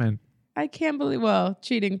in common. I can't believe,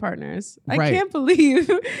 cheating partners. Right. I can't believe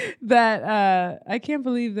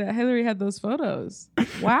that Hillary had those photos.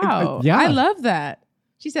 Wow. Yeah. I love that.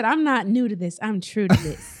 She said, I'm not new to this. I'm true to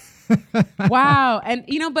this. Wow. And,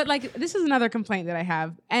 but like, this is another complaint that I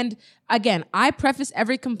have. And again, I preface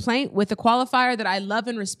every complaint with a qualifier that I love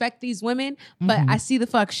and respect these women, but I see the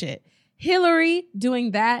fuck shit. Hillary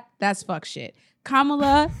doing that's fuck shit.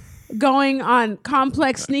 Kamala going on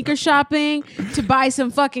complex sneaker shopping to buy some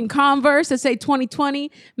fucking Converse that say 2020,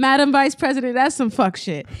 Madam Vice President, that's some fuck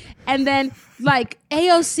shit. And then like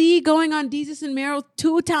AOC going on Desus and Mero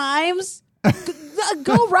 2 times.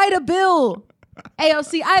 Go write a bill.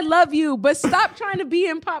 AOC, I love you, but stop trying to be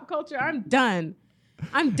in pop culture. I'm done.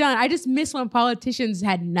 I just miss when politicians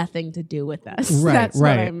had nothing to do with us. Right, That's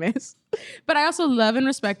right. what I miss. But I also love and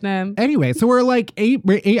respect them. Anyway, so we're like eight.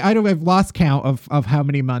 I've lost count of how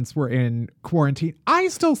many months we're in quarantine. I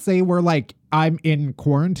still say we're like, I'm in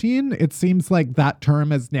quarantine. It seems like that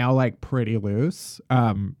term is now like pretty loose.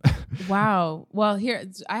 Wow. Well, here,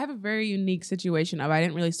 I have a very unique situation of I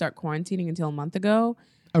didn't really start quarantining until a month ago.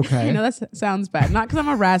 Okay. That sounds bad. Not because I'm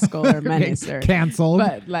a rascal or a menace or canceled.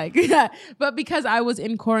 But like, but because I was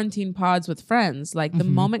in quarantine pods with friends. Like the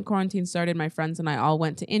moment quarantine started, my friends and I all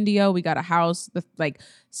went to India. We got a house. Like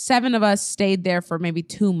 7 of us stayed there for maybe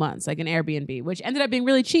 2 months, like an Airbnb, which ended up being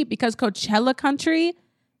really cheap because Coachella country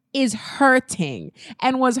is hurting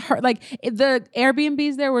and was hurt. Like the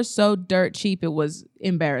Airbnbs there were so dirt cheap, it was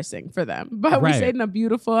embarrassing for them. But we stayed in a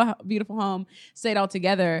beautiful, beautiful home, stayed all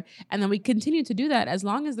together. And then we continued to do that as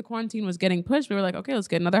long as the quarantine was getting pushed. We were like, okay, let's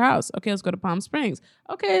get another house. Okay, let's go to Palm Springs.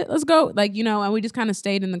 Okay, let's go. Like, and we just kind of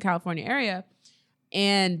stayed in the California area.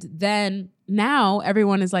 And then now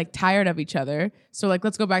everyone is like tired of each other. So like,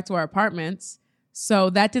 let's go back to our apartments. So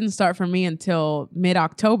that didn't start for me until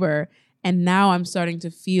mid-October. And now I'm starting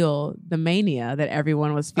to feel the mania that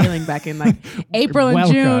everyone was feeling back in like April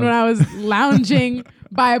and June when I was lounging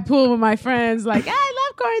by a pool with my friends. Like, I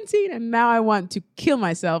love quarantine. And now I want to kill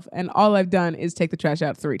myself. And all I've done is take the trash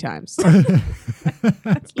out 3 times.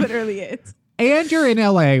 That's literally it. And you're in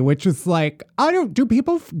LA, which is like, do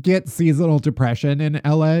people get seasonal depression in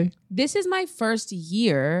LA? This is my first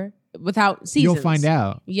year without seasons. You'll find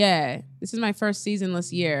out. Yeah. This is my first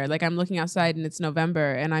seasonless year. Like I'm looking outside and it's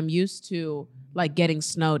November and I'm used to like getting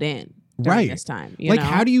snowed in during this time. You know?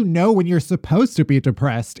 How do you know when you're supposed to be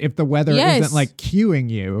depressed if the weather isn't like cueing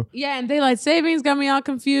you? Yeah, and daylight savings got me all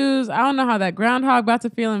confused. I don't know how that groundhog about to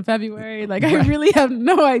feel in February. Like I really have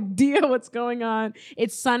no idea what's going on.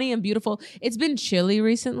 It's sunny and beautiful. It's been chilly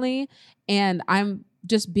recently and I'm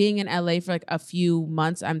just being in LA for like a few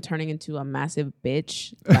months, I'm turning into a massive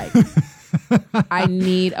bitch. Like I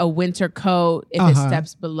need a winter coat if it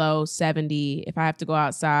steps below 70. If I have to go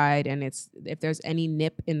outside and if there's any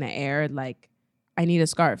nip in the air, like I need a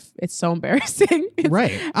scarf. It's so embarrassing.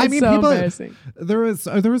 Right. I mean, so embarrassing. There was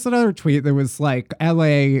another tweet that was like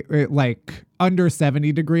LA like under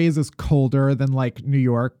 70 degrees is colder than like New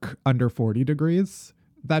York under 40 degrees.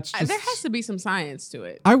 That's just, there has to be some science to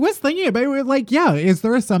it. I was thinking about it, like, yeah, is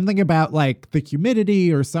there something about like the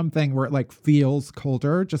humidity or something where it like feels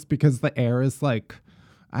colder just because the air is like,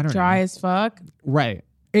 I don't know. Dry as fuck. Right.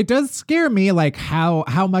 It does scare me like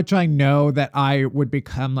how much I know that I would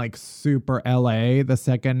become like super LA the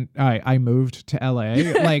second I moved to LA.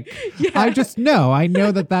 Like I just know. I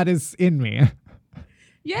know that is in me.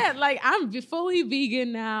 Yeah, like I'm fully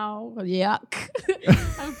vegan now. Yuck.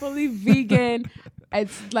 I'm fully vegan.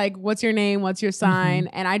 It's like, what's your name? What's your sign?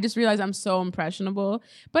 And I just realized I'm so impressionable.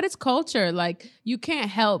 But it's culture. Like, you can't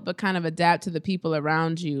help but kind of adapt to the people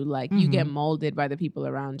around you. Like, you get molded by the people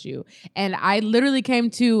around you. And I literally came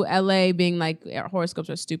to LA being like, horoscopes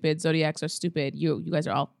are stupid. Zodiacs are stupid. You guys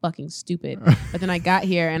are all fucking stupid. But then I got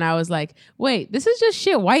here and I was like, wait, this is just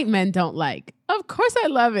shit white men don't like. Of course I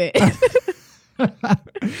love it.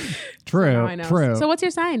 True. True. So what's your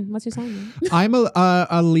sign? Man? I'm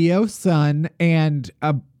a Leo sun and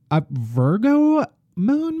a Virgo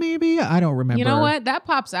moon, maybe? I don't remember. You know what? That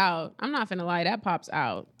pops out. I'm not finna lie. That pops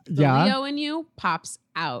out. The Leo in you pops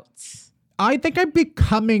out. I think I'm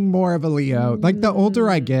becoming more of a Leo. Like the older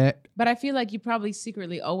I get. But I feel like you probably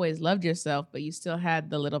secretly always loved yourself, but you still had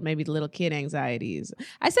the little kid anxieties.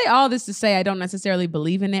 I say all this to say I don't necessarily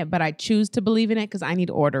believe in it, but I choose to believe in it because I need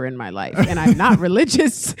order in my life. And I'm not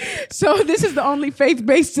religious. So this is the only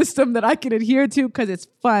faith-based system that I can adhere to because it's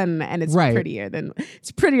fun and it's prettier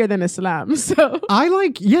than Islam. So I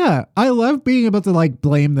love being able to like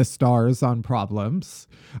blame the stars on problems.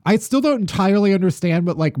 I still don't entirely understand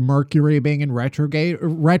what like Mercury being in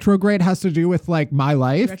retrograde has to do with like my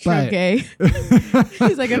life. Retrogay.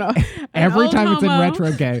 He's like an every time homo. It's in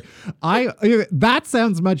retrograde. That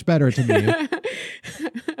sounds much better to me.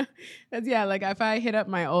 Yeah, like if I hit up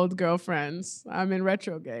my old girlfriends, I'm in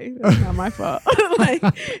retrograde. That's not my fault. Like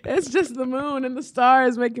it's just the moon and the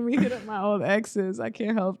stars making me hit up my old exes. I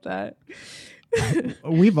can't help that.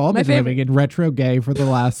 We've all been living in retrograde for the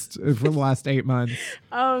last 8 months.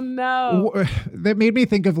 Oh no. That made me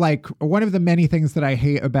think of like one of the many things that I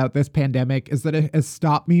hate about this pandemic is that it has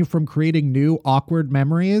stopped me from creating new awkward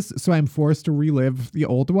memories. So I'm forced to relive the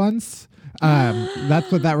old ones. That's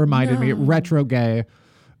what that reminded me. Retrograde.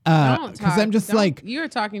 Because I'm just like, you're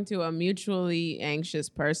talking to a mutually anxious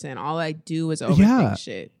person. All I do is overthink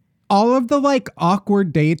shit. All of the like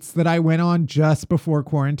awkward dates that I went on just before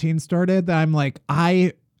quarantine started, that I'm like,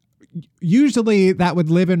 usually that would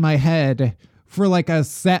live in my head for like a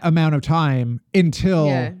set amount of time until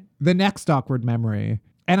the next awkward memory.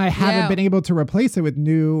 And I haven't been able to replace it with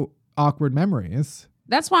new awkward memories.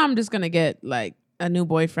 That's why I'm just going to get like a new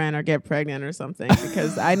boyfriend or get pregnant or something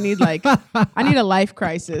because I need a life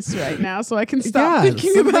crisis right now so I can stop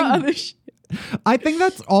thinking about other shit. I think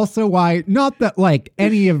that's also why, not that like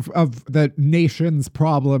any of the nation's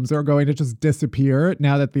problems are going to just disappear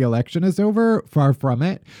now that the election is over, far from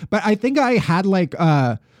it. But I think I had like,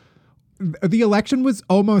 the election was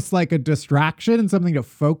almost like a distraction and something to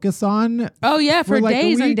focus on. Oh yeah, for like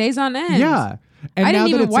days and days on end. Yeah. And I didn't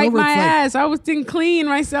even wipe over, my ass. I didn't clean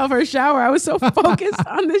myself or shower. I was so focused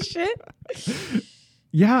on this shit.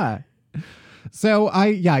 Yeah. So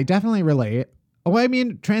I definitely relate. Oh, I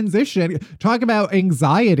mean, transition. Talk about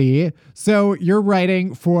anxiety. So you're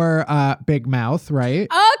writing for Big Mouth, right?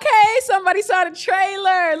 Okay, somebody saw the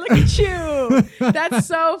trailer. Look at you. That's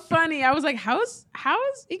so funny. I was like, how is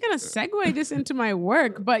he gonna segue this into my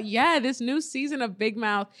work? But yeah, this new season of Big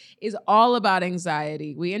Mouth is all about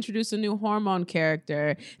anxiety. We introduced a new hormone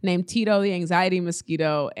character named Tito, the anxiety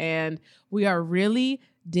mosquito, and we are really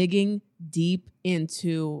digging deep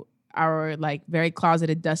into our like very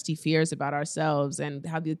closeted, dusty fears about ourselves and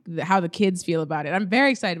how the kids feel about it. I'm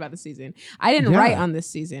very excited about the season. I didn't write on this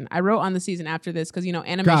season. I wrote on the season after this because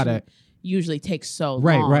animation usually takes so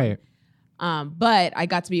long. Right. But I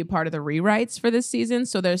got to be a part of the rewrites for this season,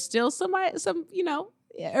 so there's still some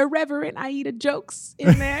irreverent Aida jokes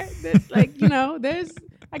in there. There's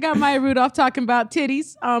I got Maya Rudolph talking about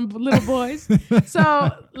titties, little boys.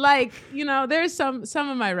 So there's some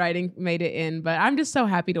of my writing made it in, but I'm just so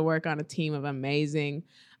happy to work on a team of amazing,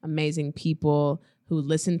 amazing people who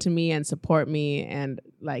listen to me and support me and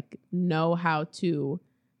like know how to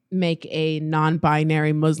make a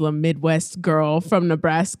non-binary Muslim Midwest girl from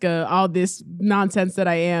Nebraska, all this nonsense that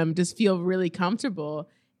I am, just feel really comfortable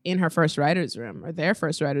in her first writer's room or their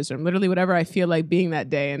first writer's room, literally whatever I feel like being that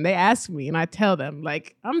day. And they ask me and I tell them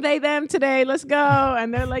like, I'm they, them today, let's go.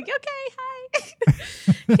 And they're like, okay, hi.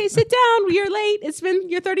 Okay, sit down. You're late.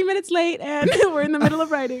 You're 30 minutes late and we're in the middle of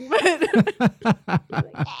writing.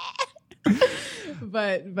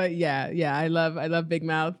 But yeah, I love Big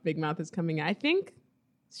Mouth. Big Mouth is coming. I think,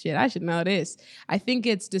 I should know this. I think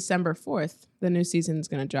it's December 4th. The new season's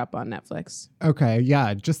going to drop on Netflix. Okay,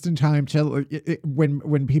 yeah, just in time to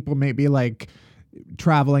when people may be like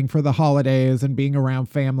traveling for the holidays and being around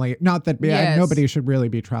family. Not that nobody should really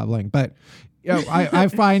be traveling, but I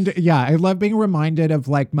find, I love being reminded of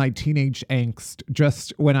like my teenage angst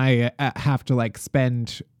just when I have to like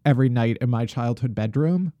spend every night in my childhood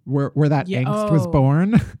bedroom where that angst was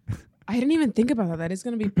born. I didn't even think about that. That is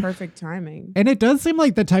going to be perfect timing. And it does seem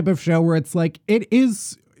like the type of show where it's like, it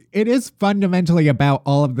is it is fundamentally about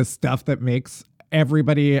all of the stuff that makes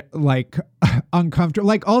everybody like uncomfortable,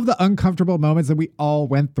 like all of the uncomfortable moments that we all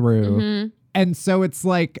went through. And so it's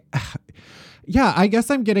like, yeah, I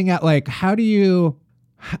guess I'm getting at like, how do you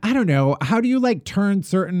like turn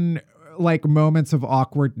certain like moments of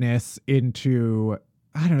awkwardness into,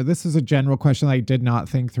 I don't know. This is a general question I did not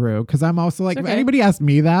think through, because I'm also like, if anybody asked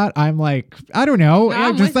me that, I'm like, I don't know.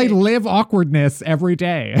 I just like live awkwardness every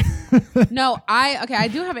day. No, I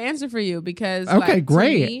do have an answer for you because okay, like,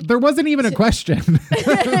 great. Me, there wasn't even a question,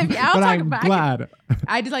 but I'm glad.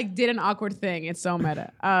 I just like did an awkward thing. It's so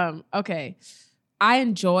meta. Okay. I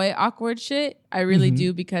enjoy awkward shit. I really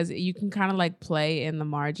do, because you can kind of like play in the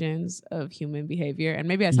margins of human behavior. And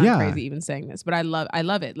maybe I sound crazy even saying this, but I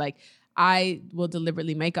love it. Like, I will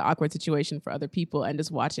deliberately make an awkward situation for other people and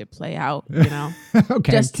just watch it play out, you know,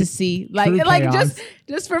 okay. just to see like chaos.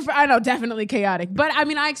 just for, I know, definitely chaotic, but I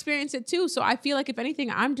mean, I experience it too. So I feel like if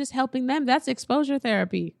anything, I'm just helping them. That's exposure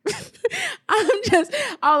therapy.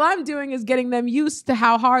 All I'm doing is getting them used to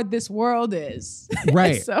how hard this world is.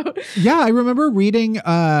 Right. So yeah, I remember reading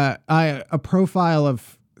a profile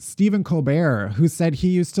of Stephen Colbert, who said he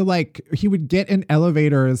used to like, he would get in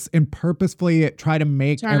elevators and purposefully try to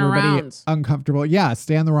make turn everybody around. Uncomfortable. Yeah,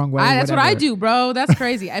 stand the wrong way. That's whatever. what I do, bro. That's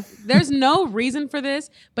crazy. There's no reason for this,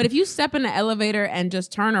 but if you step in the elevator and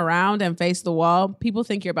just turn around and face the wall, people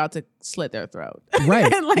think you're about to slit their throat.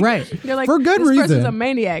 Right, like, right. You're like, for good this reason. person's a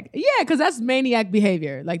maniac. Yeah, because that's maniac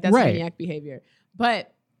behavior. Like, that's right. maniac behavior.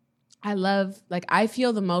 But I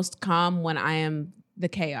feel the most calm when I am the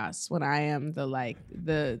chaos, when I am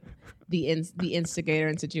the instigator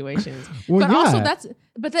in situations. Well, but also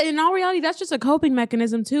in all reality, that's just a coping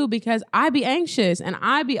mechanism too, because I be anxious and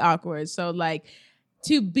I be awkward. So like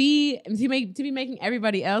to be making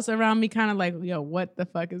everybody else around me kind of like, yo, what the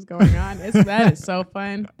fuck is going on? That is so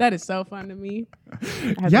fun. That is so fun to me.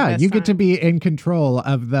 Yeah, you get to be in control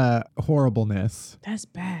of the horribleness. That's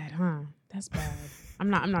bad, huh? That's bad. I'm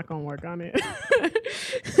not gonna work on it.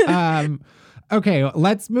 Okay,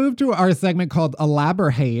 let's move to our segment called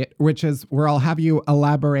Elaborate, which is where I'll have you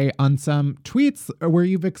elaborate on some tweets where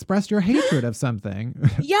you've expressed your hatred of something.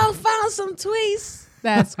 Yo, found some tweets.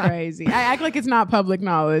 That's crazy. I act like it's not public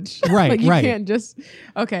knowledge. Right, like you right. can't just,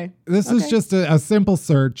 okay. This is just a simple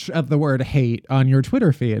search of the word hate on your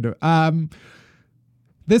Twitter feed.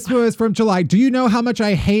 This was from July. Do you know how much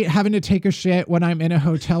I hate having to take a shit when I'm in a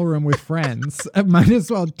hotel room with friends? I might as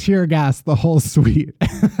well tear gas the whole suite.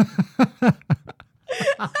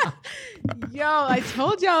 Yo, I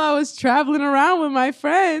told y'all I was traveling around with my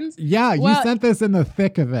friends. Yeah, you sent this in the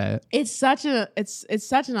thick of it. It's such an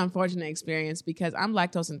unfortunate experience because I'm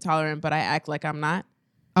lactose intolerant, but I act like I'm not.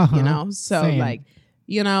 You know, so same. like,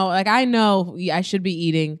 you know, like I know I should be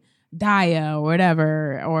eating Daya or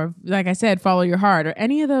whatever, or like I said, follow your heart, or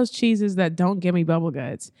any of those cheeses that don't give me bubble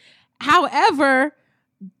guts. However,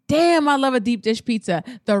 damn, I love a deep dish pizza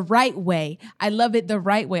the right way. I love it the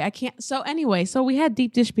right way. I can't. So anyway, so we had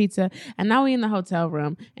deep dish pizza and now we in the hotel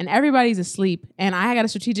room and everybody's asleep and I got to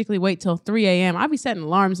strategically wait till 3 a.m. I'll be setting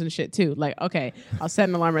alarms and shit too. Like, okay, I'll set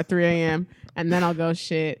an alarm at 3 a.m. and then I'll go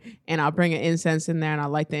shit and I'll bring an incense in there and I'll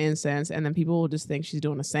light the incense and then people will just think she's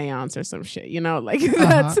doing a seance or some shit, you know? Like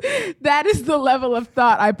that is the level of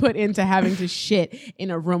thought I put into having to shit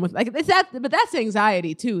in a room with like, but that's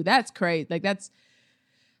anxiety too. That's crazy. Like that's,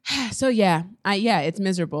 so yeah, it's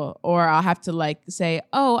miserable. Or I'll have to like say,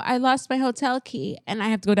 oh, I lost my hotel key and I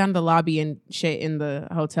have to go down to the lobby and shit in the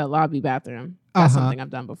hotel lobby bathroom. That's something I've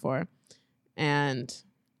done before. And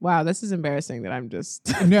wow, this is embarrassing that I'm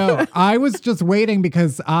just. No, I was just waiting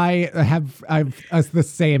because I've the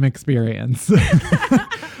same experience.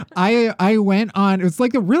 I went on, it was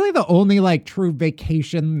like really the only like true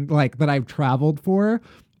vacation like that I've traveled for.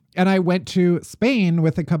 And I went to Spain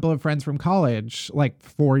with a couple of friends from college, like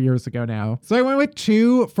 4 years ago now. So I went with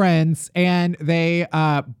two friends and they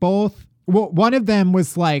both, well, one of them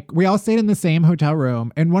was like, we all stayed in the same hotel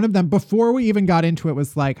room. And one of them, before we even got into it,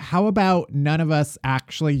 was like, how about none of us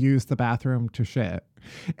actually use the bathroom to shit?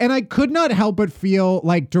 And I could not help but feel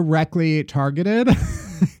like directly targeted.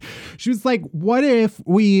 She was like, what if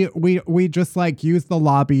we just like use the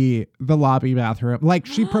lobby bathroom? Like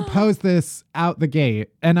she proposed this out the gate.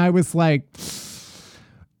 And I was like,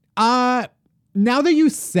 now that you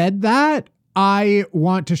said that, I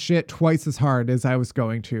want to shit twice as hard as I was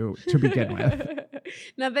going to begin with.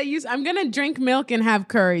 Now that I'm gonna drink milk and have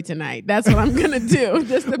curry tonight. That's what I'm gonna do.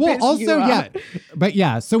 Just to well, piss also, you yeah, off. but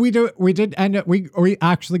yeah. So we did end up we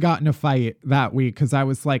actually got in a fight that week because I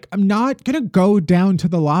was like, I'm not gonna go down to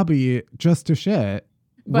the lobby just to shit.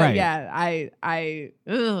 But Right. yeah, I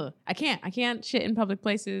can't shit in public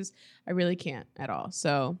places. I really can't at all.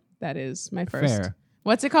 So that is my first. Fair.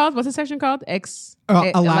 What's it called? What's the section called?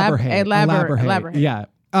 Elaborate. Elaborate. Yeah.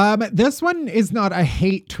 This one is not a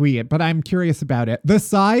hate tweet, but I'm curious about it. The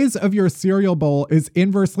size of your cereal bowl is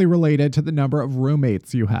inversely related to the number of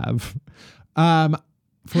roommates you have.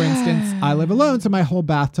 For instance, I live alone, so my whole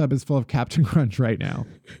bathtub is full of Captain Crunch right now.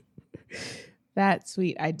 That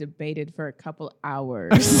tweet I debated for a couple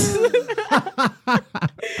hours.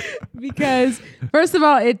 Because first of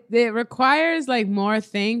all, it requires like more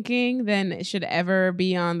thinking than it should ever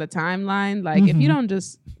be on the timeline. Like if you don't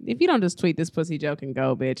just tweet this pussy joke and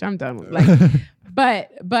go, bitch, I'm done with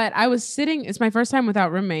but I was sitting, it's my first time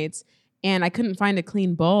without roommates, and I couldn't find a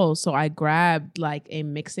clean bowl, so I grabbed like a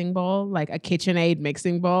mixing bowl, like a KitchenAid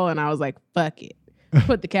mixing bowl, and I was like, fuck it.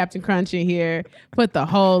 Put the Captain Crunch in here, put a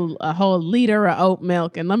whole liter of oat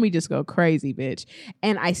milk, and let me just go crazy, bitch.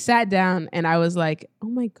 And I sat down and I was like, oh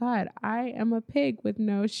my God, I am a pig with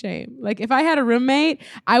no shame. Like if I had a roommate,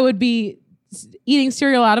 I would be eating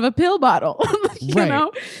cereal out of a pill bottle, you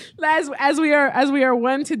know, as we are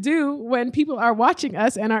one to do when people are watching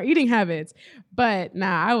us and our eating habits. But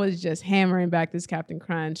nah, I was just hammering back this Captain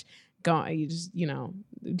Crunch,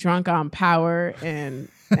 drunk on power and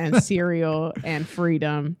cereal and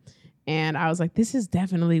freedom. And I was like, this is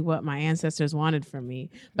definitely what my ancestors wanted from me.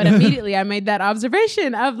 But immediately I made that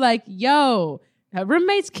observation of like, yo,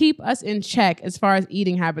 roommates keep us in check as far as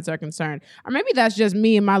eating habits are concerned. Or maybe that's just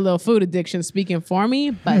me and my little food addiction speaking for me,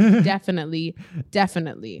 but definitely,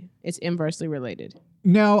 it's inversely related.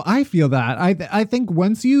 No, I feel that. I think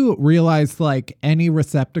once you realize like any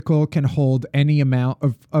receptacle can hold any amount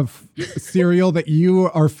of cereal that you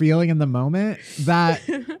are feeling in the moment,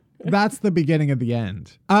 that's the beginning of the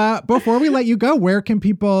end. Before we let you go, where can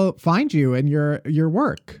people find you and your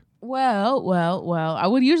work? Well, I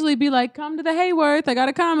would usually be like, come to the Hayworth. I got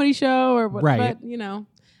a comedy show or what, right. But, you know.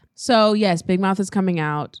 So yes, Big Mouth is coming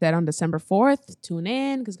out that on December 4th. Tune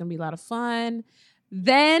in because it's going to be a lot of fun.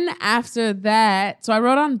 Then after that, so I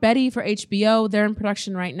wrote on Betty for HBO. They're in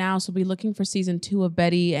production right now. So be looking for season 2 of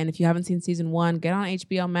Betty. And if you haven't seen season 1, get on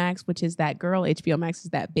HBO Max, which is that girl. HBO Max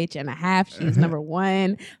is that bitch and a half. She's number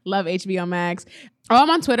 1. Love HBO Max. Oh, I'm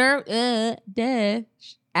on Twitter.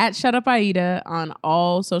 At Shut Up Aida on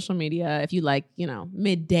all social media. If you like,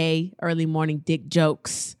 midday, early morning dick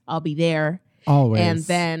jokes, I'll be there. Always.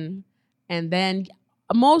 And then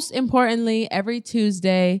most importantly, every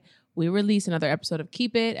Tuesday, we release another episode of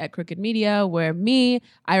Keep It at Crooked Media, where me,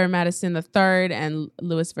 Ira Madison III, and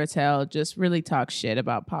Louis Vertel just really talk shit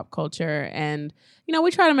about pop culture. And, we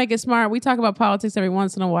try to make it smart. We talk about politics every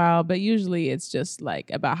once in a while, but usually it's just like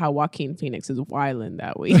about how Joaquin Phoenix is wilding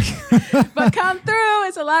that week. But come through.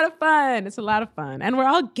 It's a lot of fun. And we're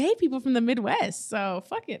all gay people from the Midwest. So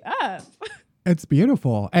fuck it up. It's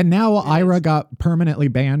beautiful. And now Ira got permanently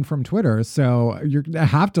banned from Twitter, so you're going to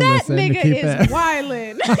have to listen to Keep It. That nigga is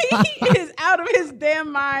wildin'. He is out of his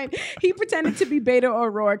damn mind. He pretended to be Beto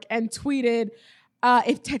O'Rourke and tweeted,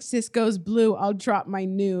 if Texas goes blue, I'll drop my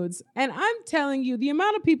nudes. And I'm telling you, the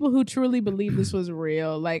amount of people who truly believe this was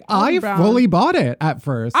real, like I fully bought it at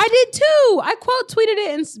first. I did too. I quote tweeted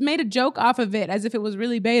it and made a joke off of it as if it was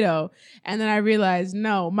really Beto. And then I realized,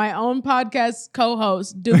 no, my own podcast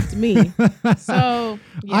co-host duped me. So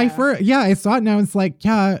yeah. I saw it now. It's like,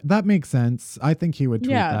 yeah, that makes sense. I think he would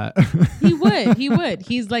tweet that. He would.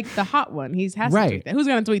 He's like the hot one. He has to tweet that. Who's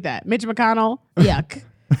going to tweet that? Mitch McConnell? Yuck.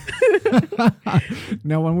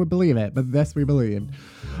 No one would believe it, but this we believed.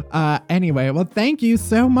 Anyway, well, thank you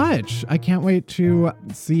so much. I can't wait to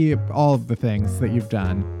see all of the things that you've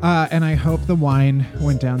done. And I hope the wine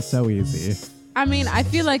went down so easy. I mean, I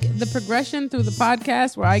feel like the progression through the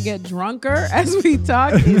podcast where I get drunker as we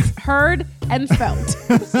talk is heard and felt.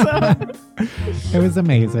 So. It was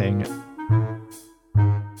amazing.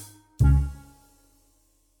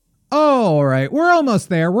 All right, we're almost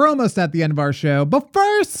there. We're almost at the end of our show. But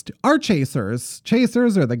first, our chasers.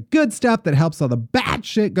 Chasers are the good stuff that helps all the bad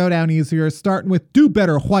shit go down easier, starting with Do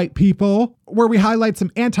Better White People, where we highlight some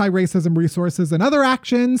anti-racism resources and other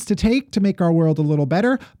actions to take to make our world a little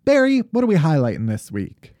better. Barry, what are we highlighting this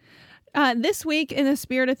week? This week, in the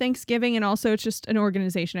spirit of Thanksgiving, and also it's just an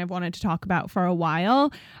organization I've wanted to talk about for a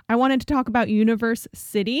while, I wanted to talk about Universe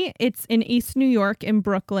City. It's in East New York in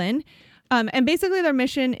Brooklyn. And basically their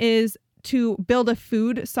mission is to build a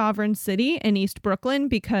food sovereign city in East Brooklyn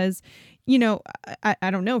because, I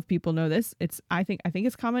don't know if people know this. I think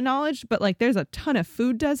it's common knowledge, but like there's a ton of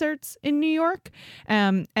food deserts in New York,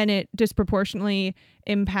 and it disproportionately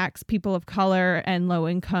impacts people of color and low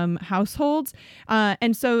income households.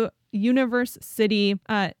 And so Universe City.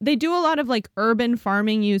 They do a lot of like urban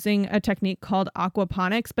farming using a technique called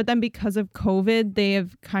aquaponics, but then because of COVID, they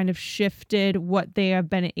have kind of shifted what they have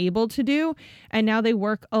been able to do. And now they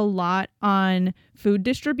work a lot on food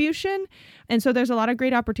distribution. And so there's a lot of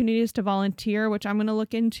great opportunities to volunteer, which I'm going to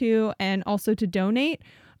look into, and also to donate.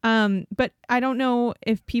 But I don't know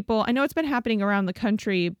if people, I know it's been happening around the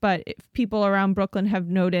country, but if people around Brooklyn have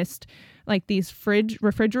noticed like these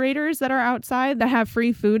refrigerators that are outside that have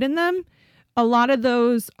free food in them, a lot of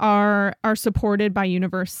those are supported by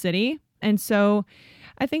Universe City. And so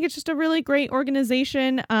I think it's just a really great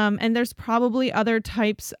organization. And there's probably other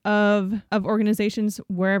types of organizations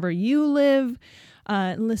wherever you live,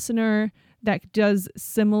 listener, that does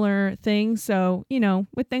similar things. So, you know,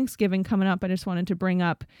 with Thanksgiving coming up, I just wanted to bring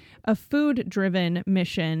up a food-driven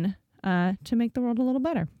mission to make the world a little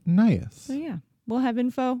better. Nice. So, yeah, we'll have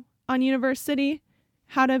info on Universe City,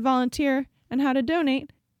 how to volunteer, and how to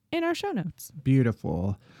donate in our show notes.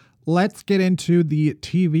 Beautiful. Let's get into the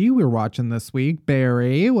TV we're watching this week.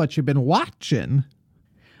 Barry, what you been watching?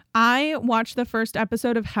 I watched the first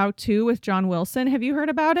episode of How To with John Wilson. Have you heard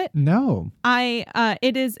about it? No.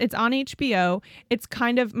 It's on HBO. It's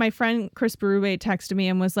kind of, my friend Chris Berube texted me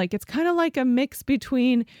and was like, it's kind of like a mix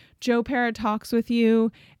between Joe Parra Talks With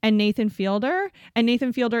You and Nathan Fielder. And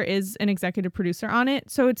Nathan Fielder is an executive producer on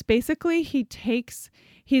it. So it's basically,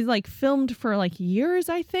 he's like filmed for like years,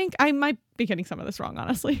 I think. I might be getting some of this wrong,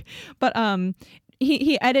 honestly. But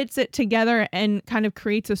he edits it together and kind of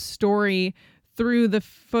creates a story through the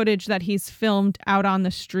footage that he's filmed out on the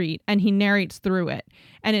street, and he narrates through it,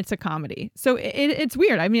 and it's a comedy. So it's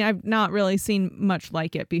weird. I mean, I've not really seen much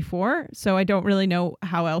like it before, so I don't really know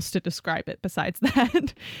how else to describe it besides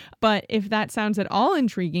that. But if that sounds at all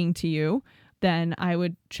intriguing to you, then I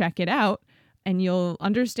would check it out, and you'll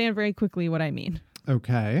understand very quickly what I mean.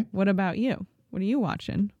 Okay. What about you? What are you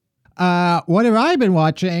watching? What have I been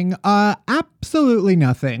watching? Absolutely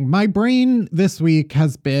nothing. My brain this week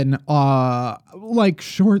has been, like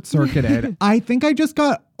short-circuited. I think I just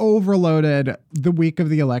got overloaded the week of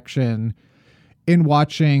the election in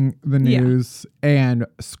watching the news and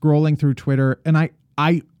scrolling through Twitter. And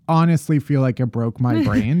I honestly feel like it broke my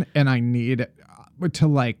brain and I need to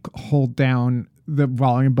like hold down the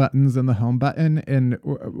volume buttons and the home button and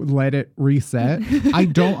let it reset. I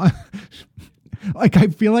don't... Like, I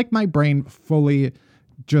feel like my brain fully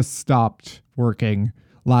just stopped working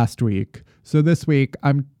last week. So this week,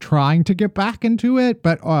 I'm trying to get back into it.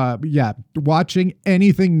 But yeah, watching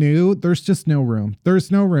anything new, there's just no room. There's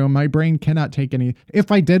no room. My brain cannot take any.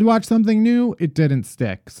 If I did watch something new, it didn't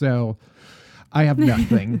stick. So I have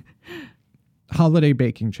nothing. Holiday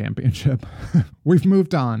Baking Championship. We've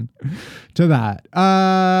moved on to that.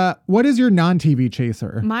 What is your non-TV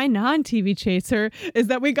chaser? My non-TV chaser is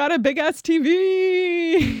that we got a big ass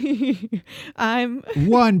TV. I'm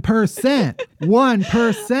 1%.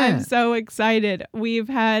 1%. I'm so excited. We've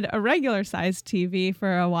had a regular sized TV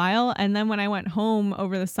for a while. And then when I went home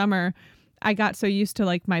over the summer, I got so used to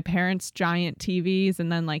like my parents' giant TVs and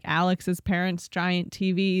then like Alex's parents' giant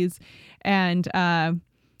TVs.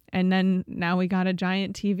 And then now we got a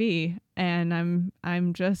giant TV, and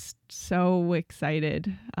I'm just so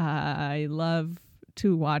excited. I love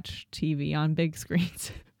to watch TV on big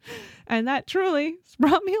screens, and that truly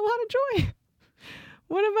brought me a lot of joy.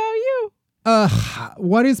 What about you?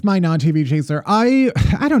 What is my non-TV chaser? I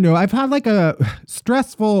don't know. I've had like a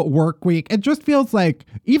stressful work week. It just feels like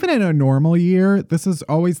even in a normal year, this is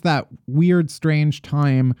always that weird, strange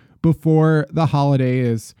time before the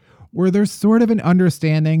holidays where there's sort of an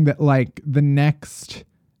understanding that like the next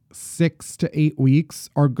 6 to 8 weeks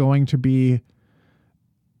are going to be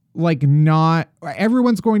like not,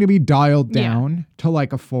 everyone's going to be dialed down to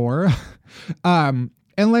like a 4.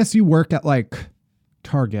 Unless you work at like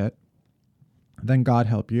Target, then God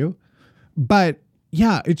help you. But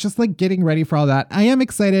yeah, it's just like getting ready for all that. I am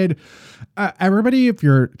excited. Everybody, if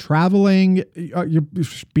you're traveling, you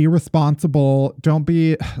be responsible. Don't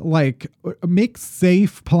be like, make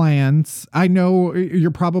safe plans. I know you're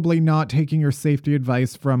probably not taking your safety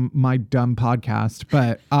advice from my dumb podcast,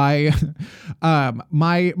 but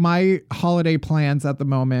my holiday plans at the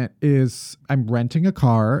moment is I'm renting a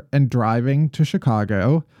car and driving to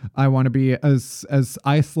Chicago. I want to be as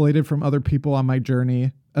isolated from other people on my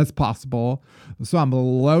journey as possible. So I'm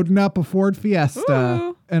loading up a Ford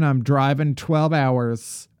Fiesta and I'm driving 12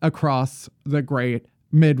 hours across the great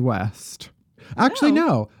Midwest. Actually,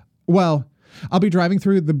 no. Well, I'll be driving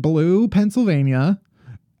through the blue Pennsylvania.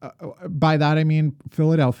 By that, I mean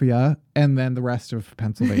Philadelphia and then the rest of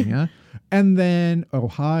Pennsylvania and then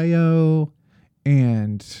Ohio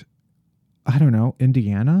and I don't know,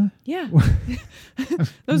 Indiana? Yeah.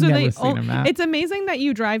 Those are Never the seen a map. It's amazing that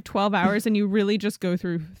you drive 12 hours and you really just go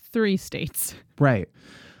through 3 states. Right.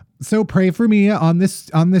 So pray for me on this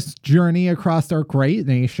journey across our great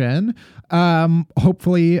nation.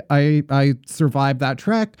 Hopefully I survive that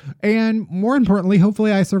trek. And more importantly,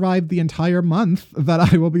 hopefully I survive the entire month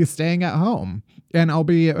that I will be staying at home. And I'll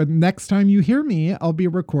be, next time you hear me, I'll be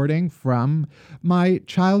recording from my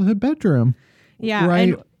childhood bedroom. Yeah.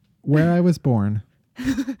 Right where I was born.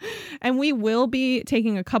 And we will be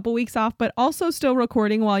taking a couple weeks off, but also still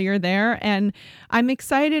recording while you're there. And I'm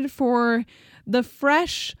excited for the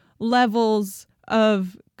fresh levels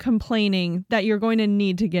of complaining that you're going to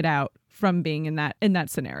need to get out from being in that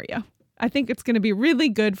scenario. I think it's going to be really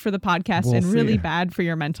good for the podcast We'll and see. really bad for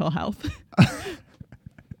your mental health.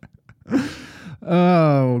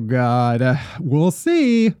 Oh, God. We'll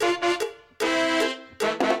see.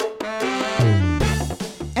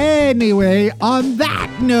 Anyway, on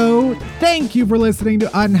that note, thank you for listening to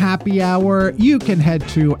Unhappy Hour. You can head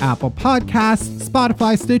to Apple Podcasts,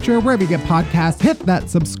 Spotify, Stitcher, wherever you get podcasts. Hit that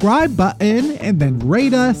subscribe button and then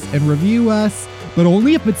rate us and review us, but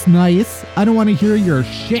only if it's nice. I don't want to hear your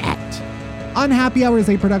shit. Unhappy Hour is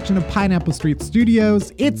a production of Pineapple Street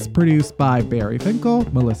Studios. It's produced by Barry Finkel,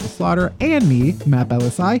 Melissa Slaughter, and me, Matt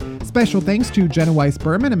Belisai. Special thanks to Jenna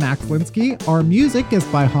Weiss-Berman and Max Linsky. Our music is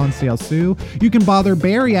by Hansdale Sue. You can bother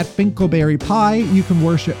Barry at Finkelberry Pie. You can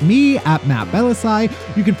worship me at Matt Belisai.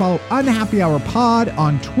 You can follow Unhappy Hour Pod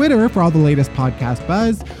on Twitter for all the latest podcast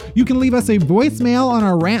buzz. You can leave us a voicemail on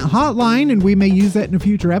our rant hotline, and we may use it in a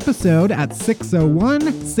future episode at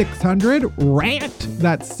 601-600-RANT.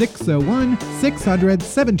 That's 601-600-7268.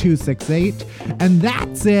 And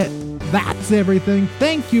that's it. That's everything.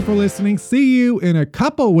 Thank you for listening. See you in a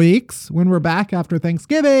couple weeks when we're back after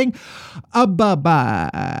Thanksgiving. Bye-bye.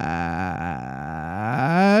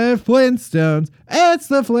 Flintstones. It's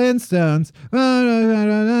the Flintstones.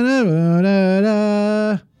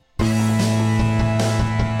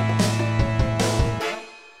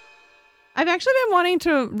 I've actually been wanting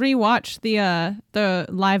to rewatch the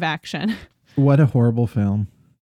live action. What a horrible film.